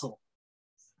it's muscle.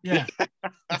 Yeah,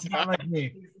 it's not like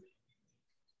me.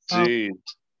 Jeez.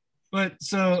 But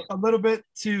so a little bit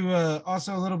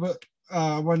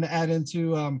I wanted to add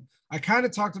into I kind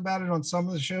of talked about it on some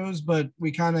of the shows, but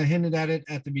we kind of hinted at it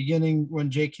at the beginning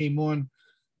when Jake came on.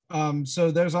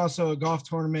 So there's also a golf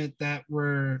tournament that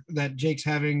Jake's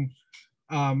having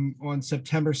on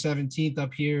September 17th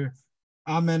up here.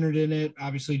 I'm entered in it.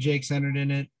 Obviously, Jake's entered in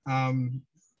it.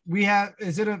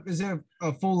 Is it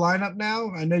a full lineup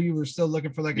now? I know you were still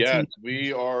looking for a team.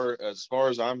 We are, as far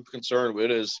as I'm concerned, it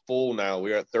is full now.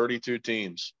 We are at 32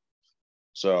 teams.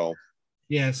 So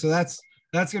yeah, so that's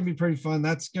gonna be pretty fun.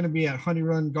 That's gonna be at Honey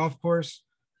Run Golf Course.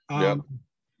 I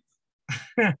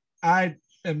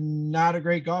am not a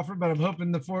great golfer, but I'm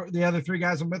hoping the other three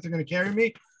guys I'm with are gonna carry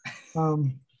me.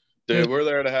 Dude, we're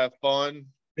there to have fun,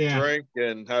 yeah, drink,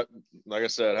 and like I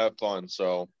said, have fun.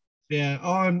 So yeah,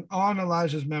 on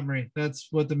Elijah's memory. That's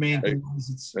what the main thing is.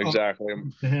 It's exactly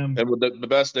to him. And the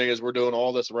best thing is we're doing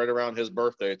all this right around his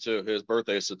birthday too. His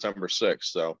birthday is September 6th.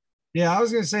 So yeah, I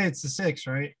was gonna say it's the 6th,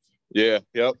 right? Yeah.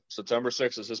 Yep. September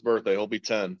 6th is his birthday. He'll be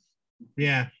 10.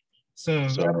 Yeah. So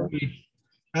that'll be,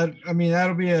 I mean,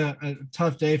 that'll be a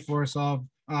tough day for us all.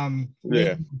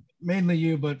 Mainly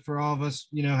you, but for all of us,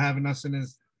 having us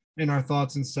in our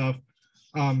thoughts and stuff.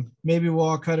 Maybe we'll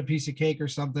all cut a piece of cake or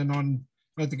something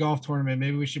at the golf tournament.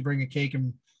 Maybe we should bring a cake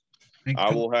and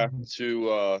I will have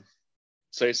to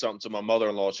say something to my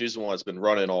mother-in-law. She's the one that's been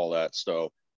running all that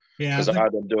stuff. Yeah, because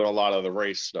I've been doing a lot of the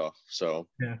race stuff. So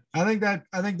yeah, I think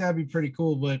that'd be pretty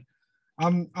cool. But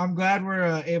I'm glad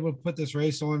we're able to put this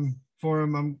race on for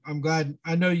him. I'm glad.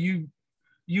 I know you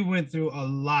went through a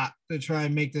lot to try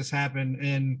and make this happen,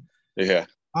 and yeah,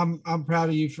 I'm proud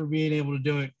of you for being able to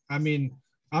do it. I mean,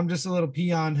 I'm just a little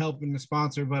peon helping the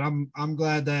sponsor, but I'm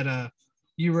glad that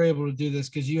you were able to do this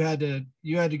because you had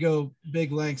to go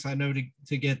big lengths. I know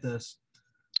to get this.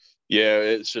 Yeah,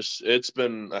 it's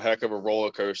been a heck of a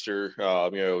roller coaster,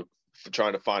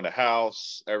 trying to find a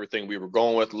house, everything we were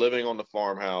going with, living on the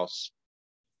farmhouse,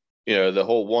 the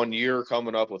whole 1 year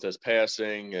coming up with his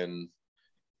passing and,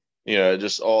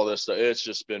 just all this stuff. It's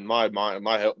just been my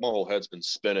whole head's been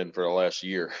spinning for the last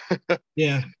year.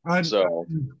 Yeah. So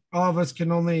all of us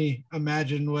can only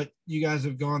imagine what you guys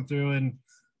have gone through. And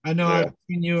I know I've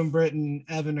seen you and Britt and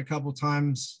Evan a couple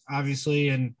times, obviously.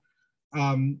 And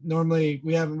normally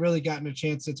we haven't really gotten a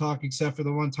chance to talk except for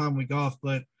the one time we golfed,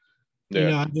 but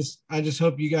I just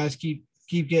hope you guys keep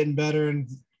getting better and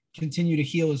continue to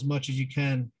heal as much as you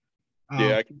can.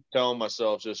 I keep telling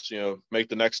myself just make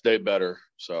the next day better.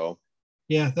 So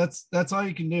yeah, that's all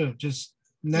you can do. Just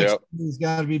next day's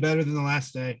got to be better than the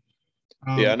last day.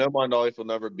 I know my life will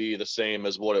never be the same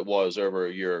as what it was over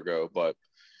a year ago, but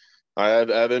I have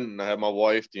Evan and I have my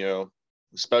wife,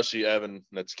 especially Evan,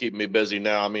 that's keeping me busy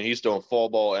now. I mean, he's doing fall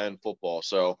ball and football.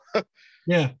 So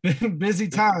yeah, busy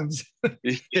times.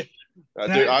 Dude,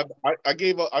 I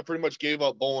gave up. I pretty much gave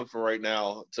up bowling for right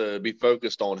now to be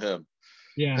focused on him.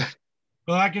 Yeah.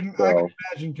 Well, I can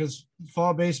imagine because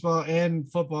fall baseball and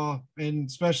football, and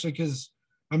especially because,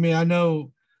 I mean, I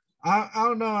know, I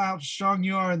don't know how strong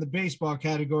you are in the baseball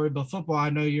category, but football, I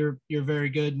know you're very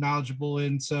good, knowledgeable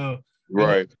in. So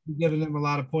right, giving them a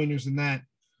lot of pointers in that.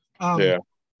 I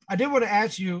did want to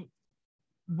ask you,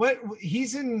 what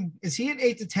is he in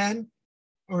 8 to 10,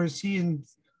 or is he in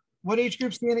what age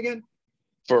group's he in again?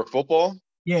 For football?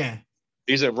 Yeah,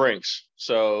 he's in rinks,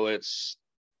 so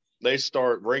they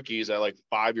start rinkies at like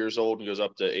 5 years old and goes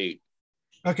up to 8.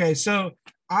 Okay, so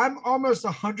I'm almost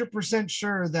 100%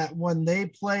 sure that when they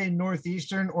play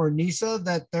Northeastern or NISA,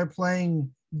 that they're playing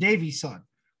Davy's son.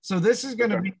 So this is going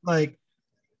to be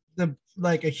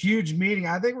like a huge meeting.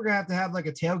 I think we're gonna have to have like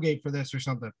a tailgate for this or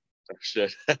something. Oh,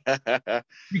 shit.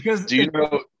 Because do you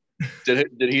know? Did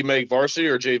he make varsity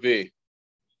or JV?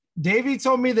 Davey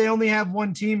told me they only have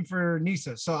one team for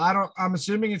NISA, so I'm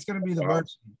assuming it's going to be the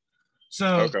varsity.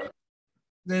 So Okay.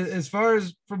 as far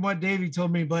as from what Davey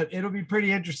told me, but it'll be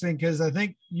pretty interesting because I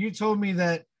think you told me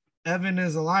that Evan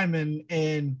is a lineman,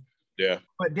 and Yeah.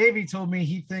 but Davey told me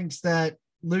he thinks that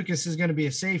Lucas is going to be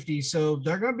a safety, so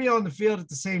they're going to be on the field at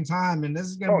the same time, and this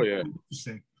is going to be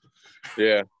interesting.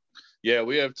 Yeah. Yeah,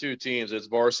 we have two teams. It's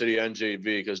varsity and JV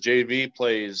because JV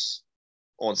plays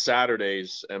on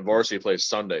Saturdays and varsity plays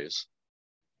Sundays.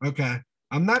 Okay.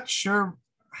 I'm not sure.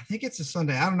 I think it's a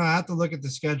Sunday. I don't know. I have to look at the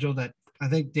schedule that I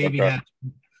think Davey has.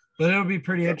 But it'll be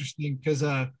pretty interesting because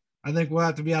I think we'll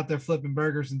have to be out there flipping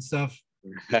burgers and stuff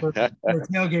for a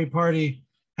tailgate party,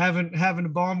 having a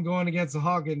bomb going against the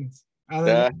Hawkins.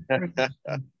 Dude,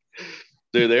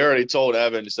 they already told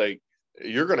Evan, it's like,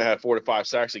 you're going to have 4 to 5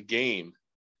 sacks a game.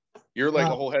 You're like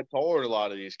a whole head taller than a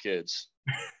lot of these kids.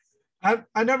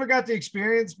 I never got the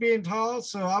experience being tall,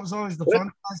 so I was always the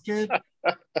fun size kid.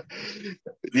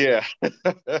 Yeah.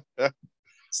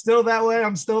 Still that way.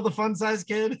 I'm still the fun size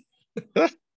kid.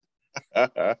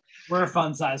 We're a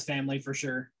fun size family for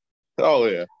sure. Oh,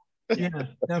 yeah. Yeah,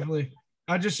 definitely.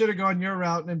 I just should have gone your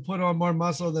route and put on more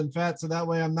muscle than fat, so that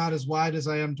way I'm not as wide as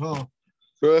I am tall.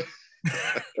 But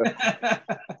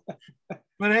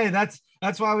hey, that's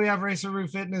why we have Racer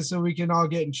Roof Fitness, so we can all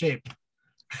get in shape.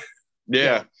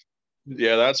 Yeah.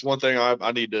 Yeah, that's one thing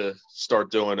I need to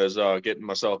start doing is getting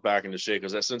myself back into shape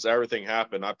because since everything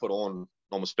happened, I put on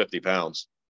almost 50 pounds.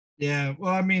 Yeah,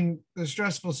 well, I mean, the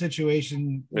stressful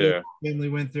situation the family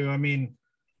went through, I mean,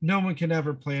 no one can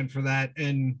ever plan for that.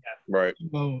 And right, you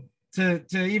know, to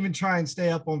even try and stay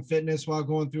up on fitness while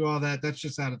going through all that, that's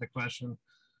just out of the question.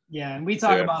 Yeah, and we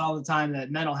talk about all the time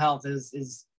that mental health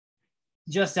is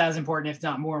just as important, if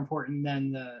not more important,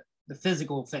 than the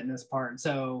physical fitness part.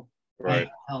 So right.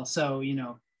 So, you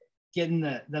know, getting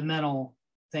the mental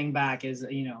thing back is,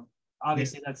 you know,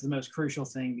 obviously that's the most crucial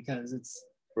thing because it's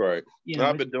right. You know,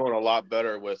 I've been doing a lot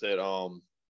better with it.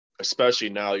 Especially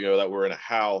now, you know, that we're in a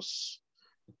house,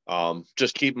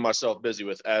 just keeping myself busy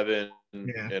with Evan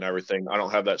and everything. I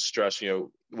don't have that stress, you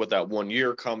know, with that 1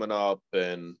 year coming up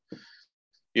and,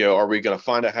 you know, are we going to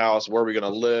find a house? Where are we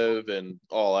going to live and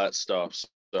all that stuff?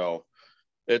 So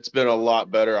it's been a lot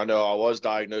better. I know I was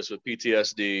diagnosed with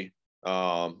PTSD.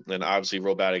 And obviously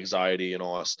real bad anxiety and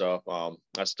all that stuff.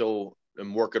 I still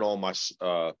am working on my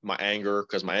anger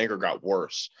because my anger got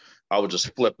worse. I would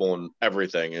just flip on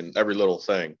everything and every little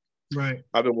thing. Right.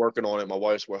 I've been working on it. My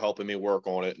wife's helping me work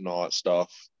on it and all that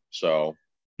stuff. So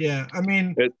yeah, I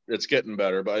mean, it's getting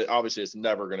better, but obviously it's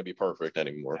never going to be perfect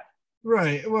anymore.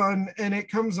 Right. Well, and it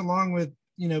comes along with,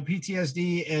 you know,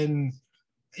 PTSD and,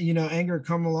 you know, anger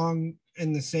come along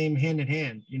in the same hand in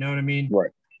hand. You know what I mean?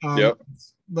 Right. Yep.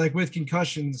 Like with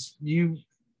concussions, you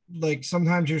like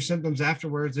sometimes your symptoms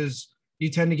afterwards is you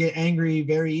tend to get angry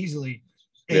very easily,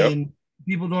 and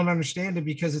people don't understand it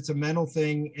because it's a mental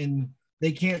thing and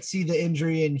they can't see the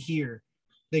injury and hear.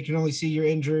 They can only see your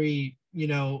injury, you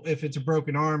know, if it's a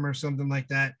broken arm or something like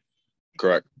that.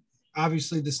 Correct.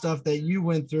 Obviously, the stuff that you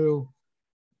went through,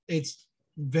 it's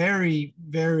very,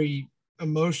 very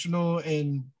emotional,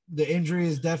 and the injury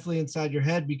is definitely inside your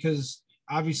head because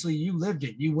obviously you lived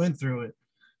it, you went through it,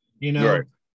 you know. Right.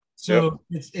 So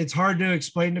it's hard to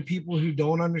explain to people who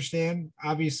don't understand.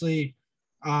 Obviously,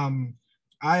 I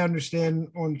understand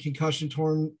on concussion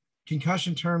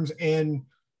terms, and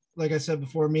like I said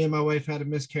before, me and my wife had a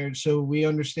miscarriage, so we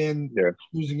understand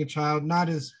losing a child, not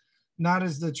as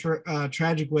the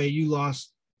tragic way you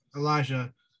lost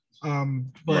Elijah,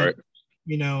 but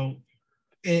you know,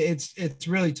 it's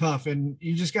really tough, and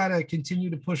you just got to continue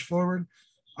to push forward.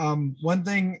 One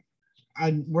thing,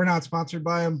 we're not sponsored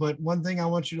by them, but one thing I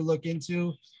want you to look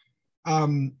into,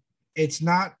 it's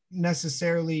not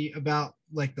necessarily about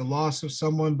like the loss of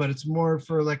someone, but it's more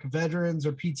for like veterans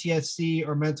or PTSD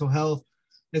or mental health.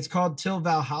 It's called Till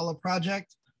Valhalla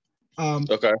Project.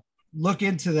 Look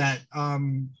into that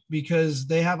because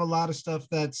they have a lot of stuff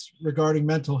that's regarding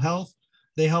mental health.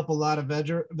 They help a lot of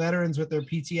veterans with their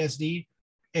PTSD,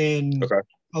 and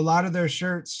a lot of their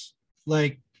shirts,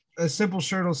 like a simple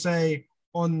shirt will say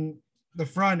on the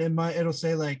front, it'll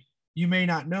say like, you may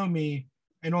not know me.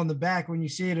 And on the back, when you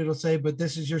see it, it'll say, but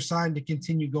this is your sign to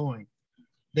continue going.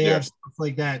 They have stuff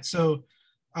like that. So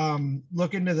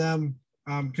look into them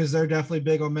because they're definitely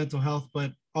big on mental health,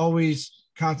 but always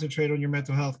concentrate on your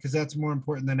mental health because that's more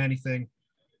important than anything.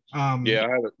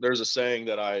 There's a saying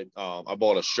that I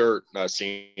bought a shirt and I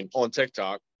seen on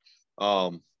TikTok,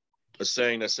 a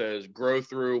saying that says, grow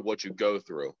through what you go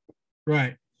through.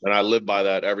 Right. And I live by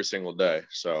that every single day.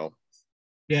 So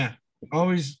yeah,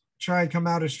 always try and come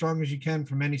out as strong as you can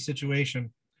from any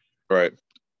situation. Right.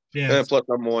 Yeah. And plus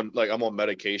I'm on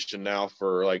medication now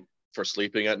for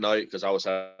sleeping at night because I was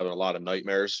having a lot of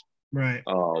nightmares. Right.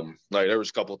 Like there was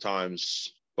a couple of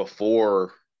times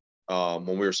before when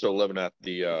we were still living at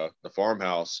the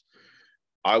farmhouse,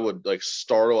 I would like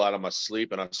startle out of my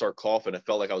sleep and I start coughing. It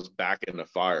felt like I was back in the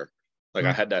fire. Like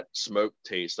I had that smoke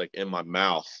taste like in my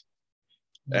mouth.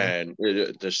 And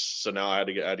so now I had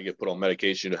to get put on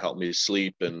medication to help me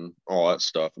sleep and all that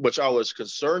stuff, which I was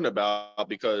concerned about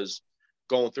because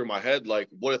going through my head, like,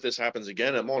 what if this happens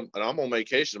again? I'm on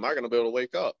medication. Am I going to be able to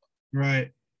wake up?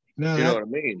 Right. No, you know what I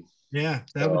mean? Yeah,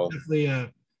 that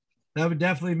would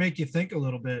definitely make you think a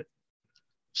little bit.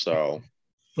 So,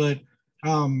 but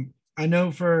I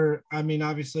know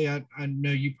obviously I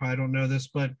know you probably don't know this,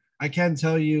 but I can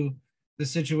tell you the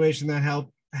situation that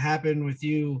happened with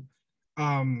you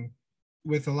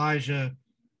with Elijah.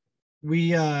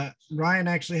 Ryan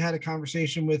actually had a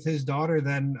conversation with his daughter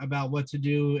then about what to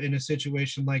do in a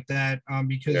situation like that,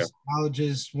 because knowledge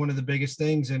is one of the biggest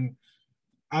things. And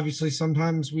obviously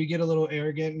sometimes we get a little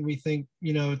arrogant and we think,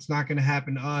 it's not going to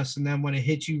happen to us. And then when it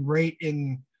hits you right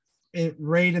in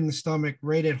the stomach,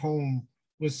 right at home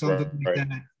with something like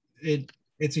that,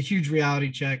 it's a huge reality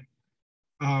check.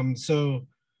 So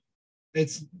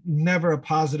it's never a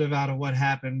positive out of what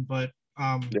happened, but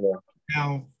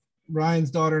now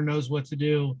Ryan's daughter knows what to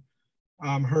do.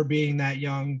 Her being that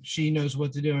young, she knows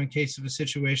what to do in case of a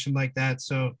situation like that.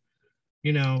 So,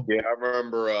 Yeah, I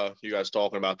remember you guys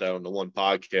talking about that on the one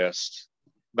podcast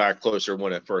back closer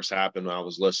when it first happened when I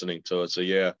was listening to it. So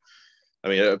yeah, I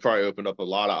mean, it probably opened up a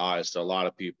lot of eyes to a lot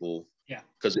of people. Yeah.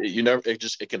 Because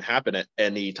it can happen at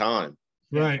any time.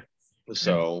 Right.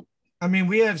 So I mean,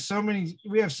 we have so many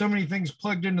things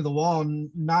plugged into the wall, and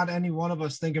not any one of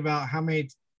us think about how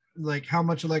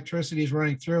much electricity is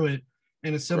running through it,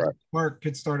 and a simple spark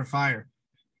could start a fire.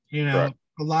 A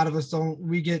lot of us don't.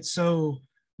 We get so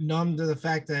numb to the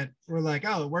fact that we're like,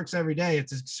 oh, it works every day.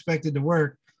 It's expected to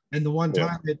work, and the one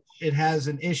time it has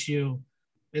an issue,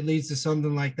 it leads to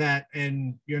something like that,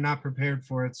 and you're not prepared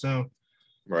for it. So,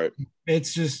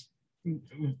 it's just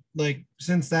like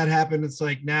since that happened, it's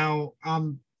like now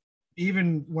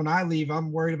even when I leave,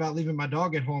 I'm worried about leaving my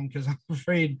dog at home because I'm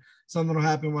afraid something will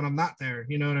happen when I'm not there.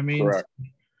 You know what I mean? Correct.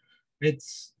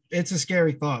 It's a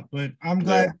scary thought, but I'm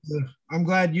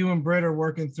glad you and Britt are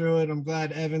working through it. I'm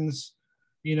glad Evan's,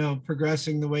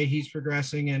 progressing the way he's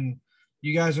progressing, and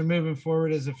you guys are moving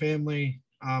forward as a family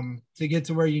to get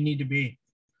to where you need to be.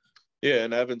 Yeah,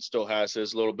 and Evan still has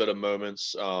his little bit of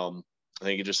moments. I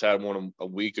think he just had one a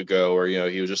week ago where,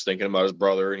 he was just thinking about his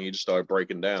brother and he just started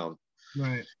breaking down.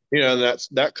 Right. And that's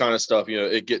that kind of stuff,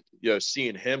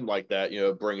 seeing him like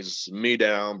that, brings me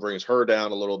down, brings her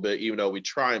down a little bit, even though we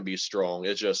try and be strong.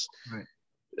 It's just,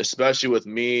 especially with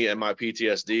me and my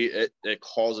PTSD, it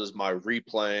causes my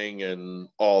replaying and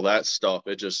all that stuff.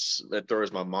 It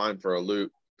throws my mind for a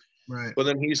loop. Right. But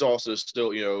then he's also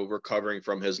still, recovering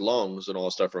from his lungs and all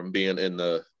that stuff from being in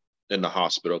the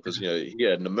hospital because, he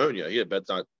had pneumonia. He had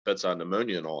bedside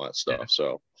pneumonia and all that stuff. Yeah.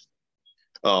 So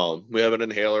we have an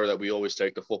inhaler that we always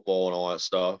take to football and all that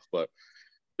stuff. But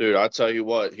dude, I tell you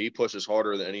what, he pushes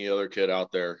harder than any other kid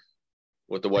out there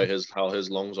with the way how his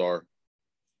lungs are.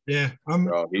 Yeah, I'm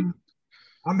happy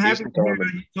to hear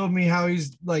that you told me how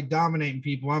he's like dominating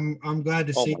people. I'm glad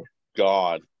to see. Oh my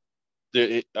God,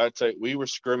 dude, I'd say we were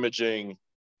scrimmaging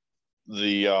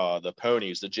the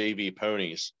ponies, the JV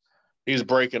ponies. He was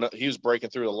breaking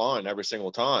through the line every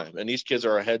single time, and these kids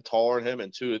are a head taller than him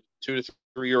and two to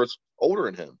 3 years older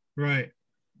than him. Right.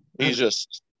 He's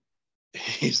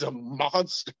a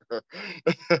monster.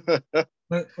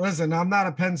 Listen, I'm not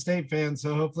a Penn State fan,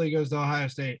 so hopefully he goes to Ohio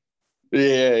State.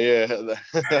 Yeah.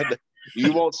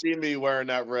 You won't see me wearing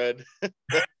that red.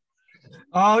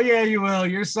 Oh yeah, you will.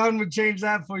 Your son would change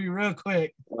that for you real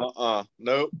quick.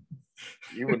 Nope.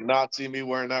 You would not see me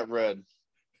wearing that red.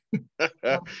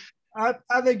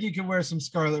 I think you can wear some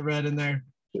scarlet red in there.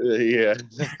 Yeah.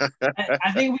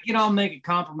 I think we can all make a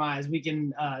compromise. We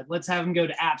can let's have him go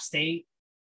to App State.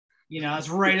 It's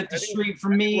right up the street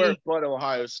from me. Anywhere but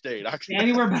Ohio State.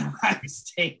 Anywhere but Ohio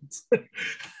State.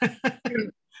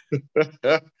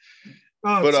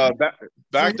 But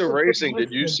back to racing.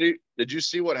 Did you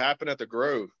see what happened at the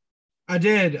Grove? I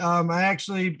did. I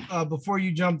actually before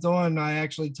you jumped on, I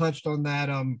actually touched on that.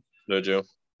 Did you?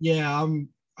 Yeah.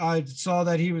 I saw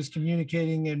that he was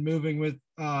communicating and moving with.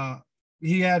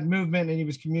 He had movement and he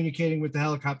was communicating with the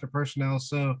helicopter personnel.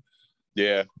 So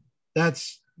yeah,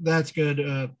 that's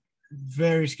good.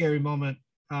 Very scary moment.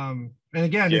 And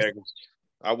again,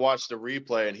 I watched the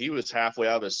replay and he was halfway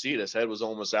out of his seat. His head was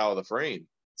almost out of the frame.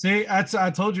 See, I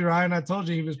told you, Ryan. I told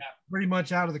you he was pretty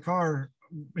much out of the car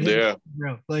Yeah.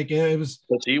 Like it was.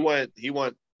 He went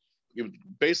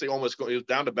basically almost he was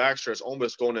down the backstretch,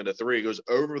 almost going into 3. He goes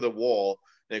over the wall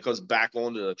and it comes back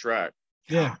onto the track.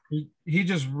 Yeah, he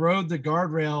just rode the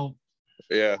guardrail.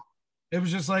 Yeah. It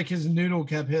was just like his noodle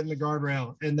kept hitting the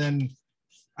guardrail. And then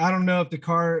I don't know if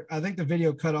I think the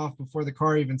video cut off before the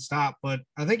car even stopped, but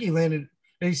I think he landed.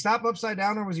 Did he stop upside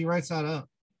down or was he right side up?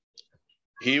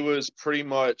 He was pretty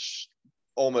much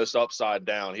almost upside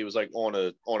down. He was like on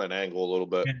an angle a little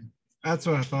bit. Yeah, that's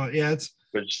what I thought. Yeah,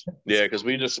 because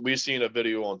we seen a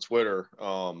video on Twitter.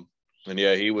 And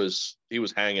yeah, he was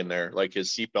hanging there, like his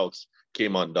seatbelts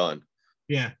came undone.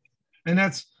 Yeah. And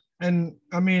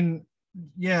I mean,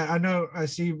 yeah, I know I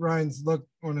see Ryan's look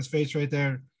on his face right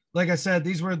there. Like I said,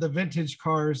 these were the vintage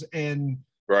cars, and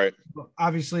right,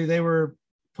 obviously they were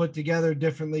put together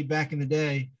differently back in the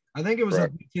day. I think it was a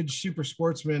vintage Super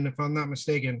Sportsman, if I'm not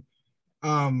mistaken.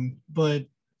 But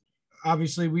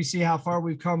obviously we see how far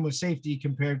we've come with safety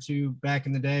compared to back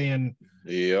in the day. And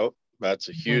yep, that's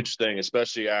a huge thing,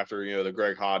 especially after the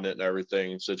Greg Hodnett and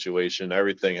everything situation.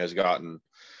 Everything has gotten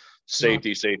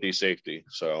safety.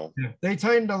 So yeah, they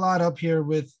tightened a lot up here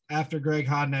after Greg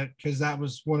Hodnett, because that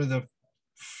was one of the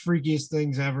freakiest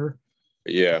things ever.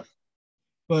 Yeah.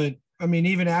 But I mean,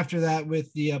 even after that,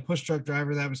 with the push truck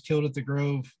driver that was killed at the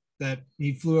Grove, that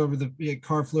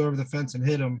car flew over the fence and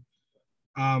hit him.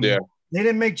 They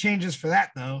didn't make changes for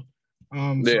that though.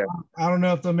 So I don't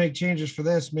know if they'll make changes for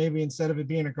this. Maybe instead of it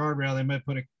being a guardrail, they might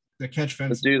put the catch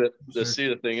fence.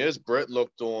 The thing is, Brett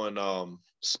looked on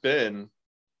Spin,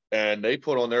 and they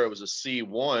put on there it was a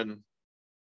C1.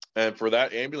 And for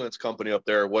that ambulance company up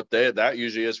there, what that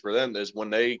usually is for them is when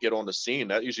they get on the scene,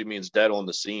 that usually means dead on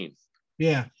the scene.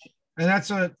 Yeah. And that's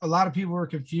a lot of people were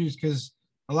confused, because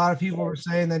a lot of people were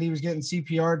saying that he was getting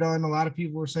CPR done. A lot of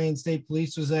people were saying state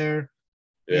police was there.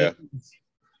 Yeah.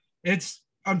 It's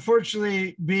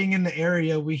unfortunately, being in the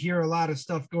area, we hear a lot of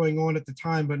stuff going on at the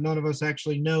time, but none of us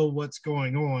actually know what's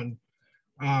going on.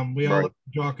 We all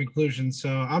draw conclusions. So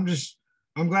I'm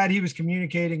glad he was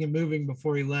communicating and moving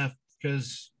before he left,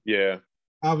 because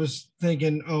I was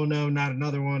thinking, oh no, not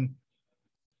another one.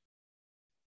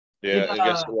 Yeah, I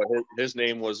guess his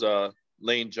name was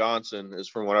Lane Johnson, is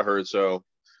from what I heard. So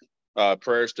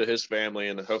prayers to his family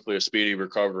and hopefully a speedy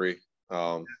recovery.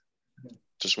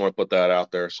 Just want to put that out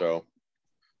there. So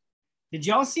did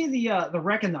y'all see the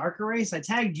wreck in the ARCA race? I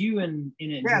tagged you in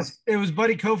it. Yes, it was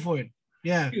Buddy Kofoid.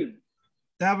 Yeah. Dude,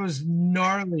 that was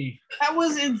gnarly. That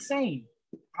was insane.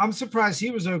 I'm surprised he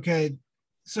was okay.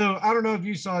 So I don't know if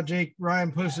you saw, Jake,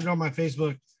 Ryan posted on my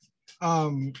Facebook.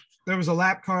 There was a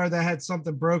lap car that had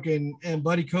something broken, and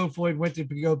Buddy Kofoid went to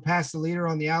go past the leader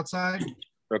on the outside.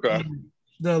 Okay. And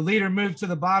the leader moved to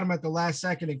the bottom at the last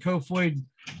second, and Kofoid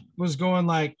was going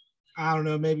like, I don't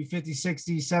know, maybe 50,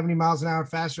 60, 70 miles an hour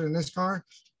faster than this car,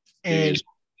 and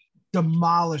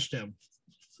demolished him.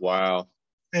 Wow.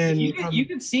 And you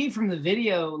could see from the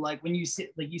video, like when you see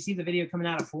the video coming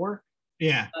out of 4.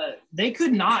 Yeah. They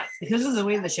could not, because of the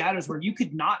way the shadows were, you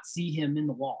could not see him in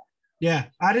the wall. Yeah.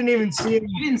 I didn't even see him.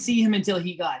 You didn't see him until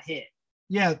he got hit.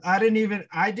 Yeah. I didn't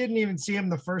even see him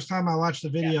the first time I watched the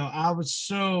video. Yeah. I was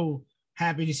so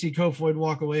happy to see Kofoid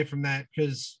walk away from that,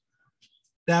 because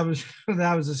that was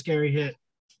a scary hit.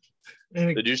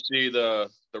 And did you see the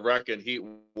wreck in Heat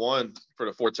 1 for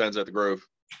the 410s at the Grove?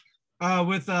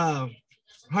 With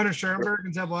Hunter Schoenberg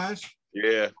and Zeb Wise?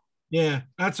 Yeah. Yeah.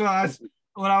 That's why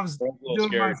when I was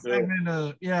doing my segment,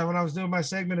 when I was doing my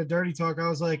segment of Dirty Talk, I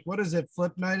was like, what is it,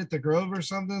 Flip Night at the Grove or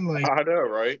something? Like, I know,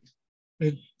 right?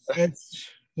 It's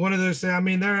one of those things. I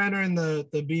mean, they're entering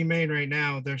the B main right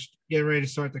now. They're getting ready to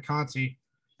start the Conti.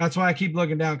 That's why I keep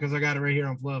looking down, because I got it right here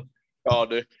on Flow. Oh,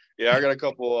 dude. Yeah, I got a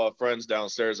couple friends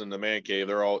downstairs in the man cave.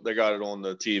 They got it on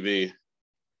the TV.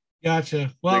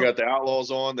 Gotcha. Well, they got the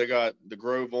Outlaws on, they got the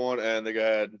Grove on, and they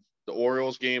got the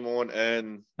Orioles game on,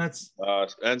 and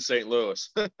St. Louis.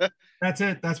 That's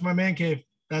it. That's my man cave.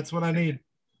 That's what I need.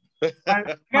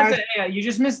 You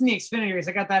just missing the Xfinity race.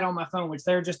 I got that on my phone, which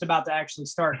they're just about to actually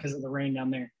start because of the rain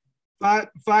down there. Five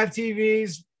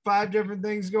TVs, 5 different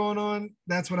things going on.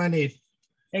 That's what I need.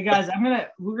 Hey guys,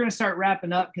 we're gonna start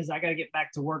wrapping up, because I gotta get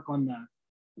back to work on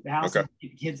the house, and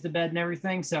get the kids to bed and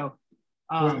everything. So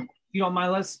if you don't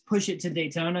mind, let's push it to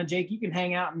Daytona. Jake, you can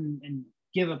hang out and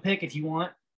give a pick if you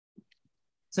want.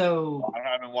 So I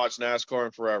haven't watched NASCAR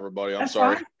in forever, buddy. I'm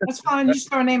sorry. Fine. That's fine. You just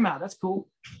throw a name out. That's cool.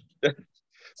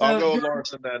 I'll go with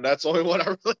Larson then. That's the only one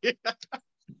I really.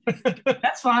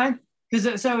 That's fine.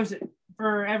 Because so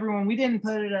for everyone, we didn't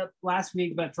put it up last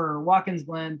week, but for Watkins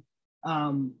Glen,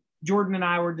 Jordan and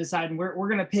I were deciding we're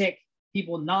going to pick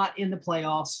people not in the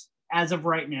playoffs as of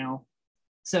right now.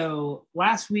 So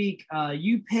last week,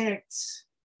 you picked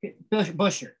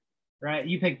Busher, right?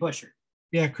 You picked Busher.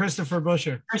 Yeah, Christopher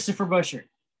Busher. Christopher Busher.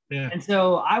 Yeah. And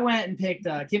so I went and picked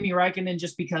Kimi Räikkönen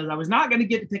just because I was not going to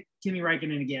get to pick Kimi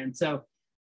Räikkönen again. So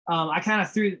I kind of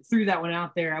threw that one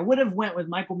out there. I would have went with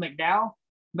Michael McDowell,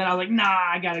 but I was like, nah,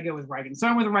 I got to go with Räikkönen. So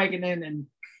I went with Räikkönen, and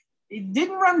it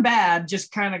didn't run bad,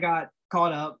 just kind of got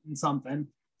caught up in something.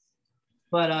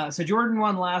 But so Jordan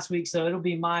won last week, so it'll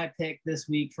be my pick this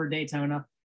week for Daytona.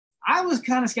 I was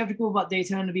kind of skeptical about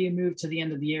Daytona being moved to the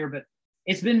end of the year, but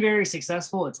it's been very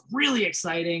successful. It's really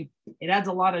exciting. It adds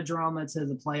a lot of drama to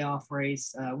the playoff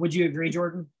race. Would you agree,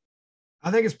 Jordan?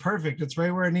 I think it's perfect. It's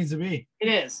right where it needs to be. It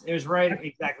is. It was right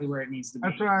exactly where it needs to be.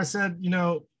 That's why I said,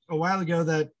 a while ago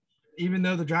that even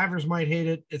though the drivers might hate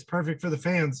it, it's perfect for the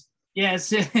fans. Yeah,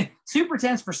 it's super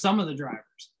tense for some of the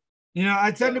drivers.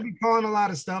 I tend to be calling a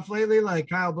lot of stuff lately, like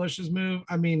Kyle Busch's move.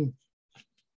 I mean,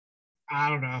 I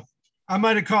don't know. I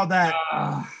might have called that.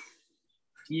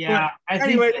 Yeah, I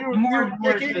think the more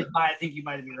it goes by, I think you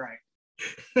might be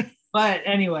right. But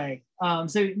anyway,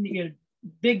 so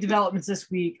big developments this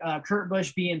week. Kurt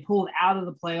Busch being pulled out of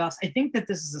the playoffs. I think that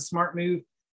this is a smart move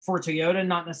for Toyota,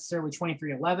 not necessarily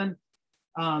 2311,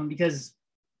 because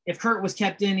if Kurt was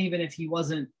kept in, even if he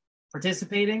wasn't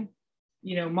participating,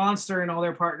 Monster and all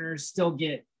their partners still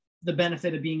get the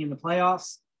benefit of being in the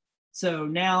playoffs. So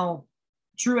now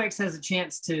Truex has a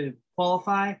chance to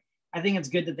qualify. I think it's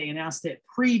good that they announced it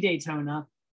pre-Daytona,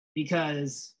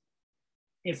 because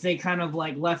if they kind of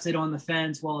like left it on the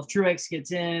fence, well, if Truex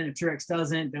gets in, if Truex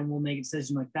doesn't, then we'll make a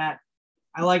decision like that.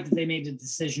 I like that they made the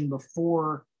decision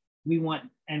before we went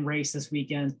and raced this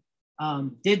weekend.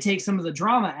 Did take some of the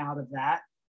drama out of that,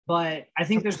 but I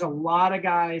think there's a lot of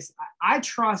guys. I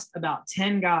trust about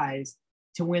 10 guys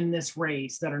to win this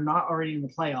race that are not already in the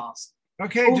playoffs.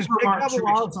 Okay, just pick Bubba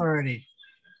Wallace already.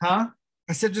 Huh?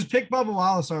 I said, just pick Bubba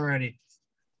Wallace already.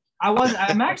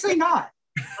 I'm actually not.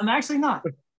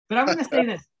 But I'm going to say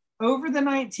this over the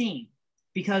 19,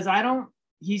 because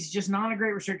he's just not a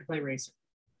great restrictor plate racer.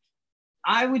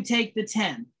 I would take the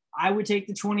 10. I would take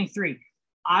the 23.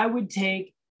 I would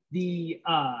take the,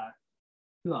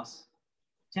 who else?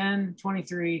 10,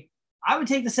 23. I would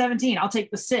take the 17. I'll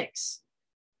take the 6.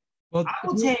 Well,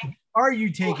 are you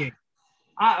taking?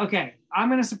 Okay. I'm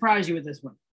going to surprise you with this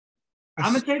one.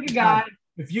 I'm going to take a guy.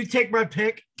 If you take my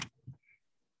pick.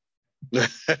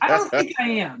 I don't think I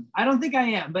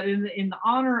am. But in the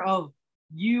honor of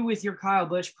you with your Kyle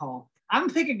Busch call, I'm going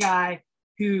to pick a guy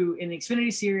who in the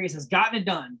Xfinity Series has gotten it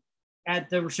done at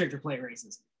the restrictor plate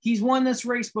races. He's won this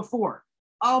race before,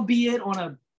 albeit on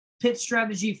a pit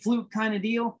strategy fluke kind of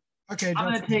deal. Okay. I'm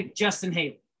going to pick Justin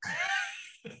Haley.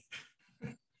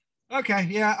 Okay.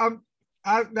 Yeah.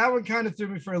 That one kind of threw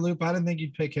me for a loop. I didn't think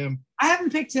you'd pick him. I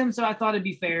haven't picked him, so I thought it'd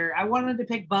be fair. I wanted to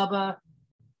pick Bubba,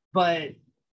 but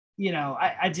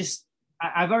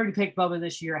I've already picked Bubba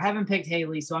this year. I haven't picked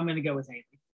Haley, so I'm going to go with Haley.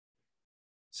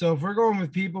 So if we're going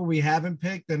with people we haven't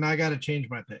picked, then I got to change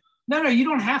my pick. No, you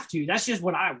don't have to. That's just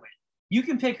what I went. You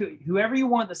can pick whoever you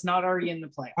want that's not already in the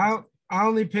playoffs. I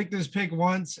only picked this pick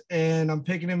once, and I'm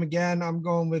picking him again. I'm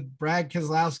going with Brad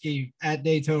Keselowski at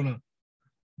Daytona.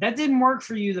 That didn't work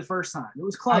for you the first time. It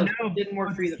was close. It didn't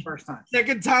work for you the first time.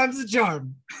 Second time's the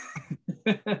charm.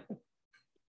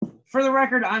 For the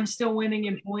record, I'm still winning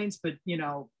in points, but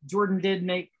Jordan did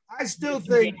make. I still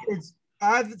think it's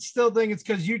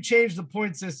because you changed the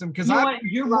point system. Because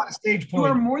you're a lot of stage points.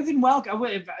 You are more than welcome.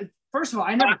 First of all,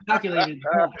 I never calculated the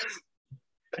points.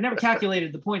 I never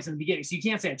calculated the points in the beginning, so you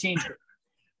can't say I changed it.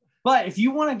 But if you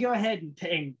want to go ahead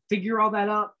and figure all that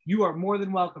out, you are more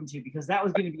than welcome to, because that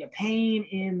was going to be a pain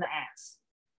in the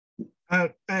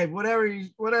ass. Hey, whatever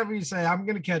you say, I'm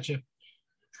going to catch you.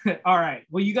 All right.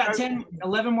 Well, you got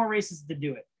 11 more races to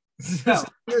do it. So,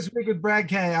 this week with Brad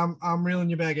K, I'm reeling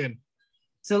you back in.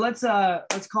 So let's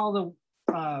call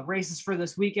the races for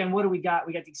this weekend. What do we got?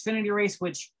 We got the Xfinity race,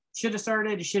 which should have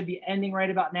started. It should be ending right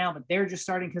about now, but they're just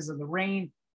starting because of the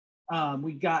rain.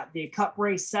 We got the Cup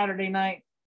race Saturday night,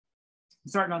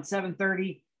 starting on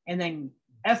 7:30, and then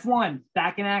F1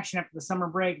 back in action after the summer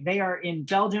break. They are in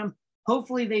Belgium.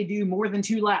 Hopefully they do more than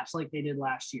 2 laps like they did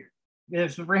last year.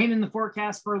 There's rain in the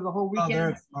forecast for the whole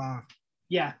weekend.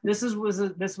 Yeah, this was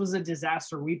a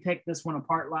disaster. We picked this one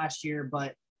apart last year,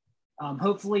 but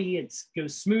hopefully it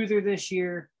goes smoother this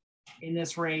year in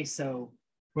this race. So,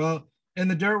 well, in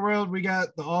the dirt world, we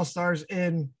got the All-Stars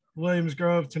in Williams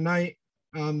Grove tonight.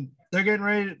 They're getting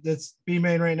ready. That's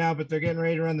B-Main right now, but they're getting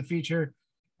ready to run the feature.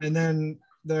 And then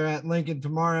they're at Lincoln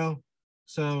tomorrow.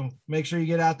 So make sure you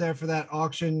get out there for that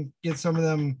auction, get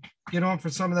on for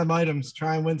some of them items,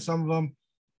 try and win some of them.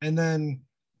 And then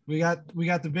We got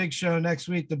the big show next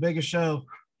week, the biggest show.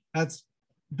 That's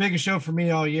the biggest show for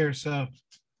me all year. So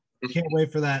can't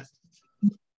wait for that.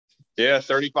 Yeah,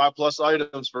 35 plus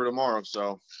items for tomorrow.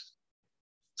 So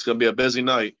it's gonna be a busy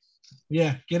night.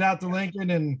 Yeah, get out to Lincoln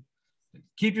and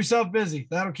keep yourself busy.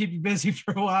 That'll keep you busy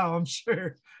for a while, I'm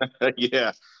sure.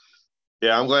 Yeah.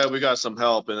 Yeah, I'm glad we got some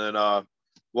help. And then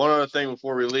one other thing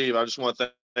before we leave, I just want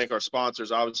to thank our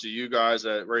sponsors, obviously you guys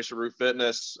at Racer Roof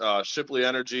Fitness, Shipley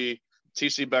Energy,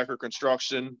 TC Becker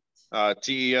Construction,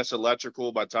 TES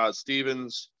Electrical by Todd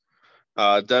Stevens,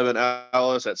 Devin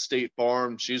Ellis at State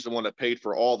Farm. She's the one that paid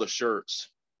for all the shirts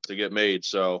to get made.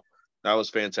 So that was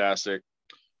fantastic.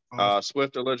 Awesome.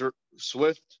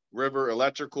 Swift River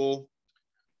Electrical,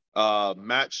 Kenny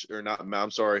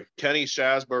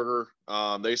Schasberger.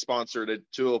 They sponsored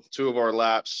two of our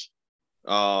laps.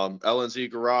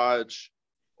 LNZ Garage,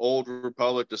 Old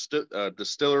Republic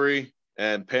Distillery,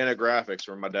 and Panagraphics,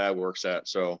 where my dad works at.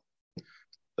 So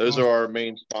those are our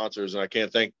main sponsors, and I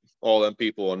can't thank all them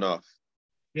people enough.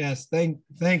 Yes, thank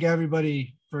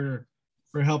everybody for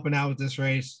helping out with this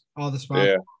race. All the sponsors.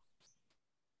 Yeah.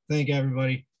 Thank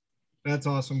everybody. That's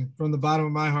awesome. From the bottom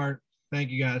of my heart,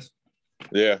 thank you guys.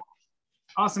 Yeah.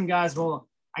 Awesome, guys. Well,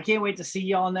 I can't wait to see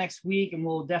y'all next week, and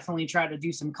we'll definitely try to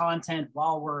do some content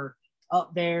while we're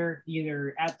up there,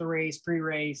 either at the race,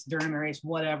 pre-race, during the race,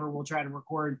 whatever. We'll try to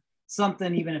record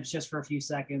something, even if it's just for a few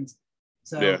seconds.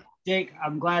 So, yeah. Jake,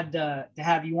 I'm glad to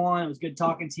have you on. It was good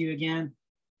talking to you again.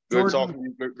 Good talking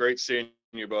to you. Great seeing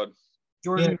you, bud.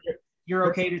 Jordan, you're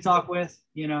okay to talk with,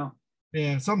 you know?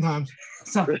 Yeah, sometimes.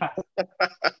 Sometimes.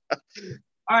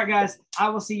 All right, guys. I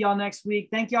will see y'all next week.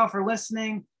 Thank y'all for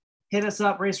listening. Hit us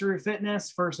up, Racer Roof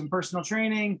Fitness, for some personal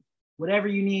training. Whatever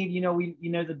you need, you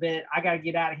know the bit. I got to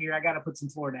get out of here. I got to put some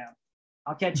floor down.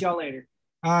 I'll catch y'all later.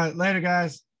 All right, later,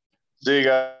 guys. See you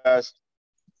guys.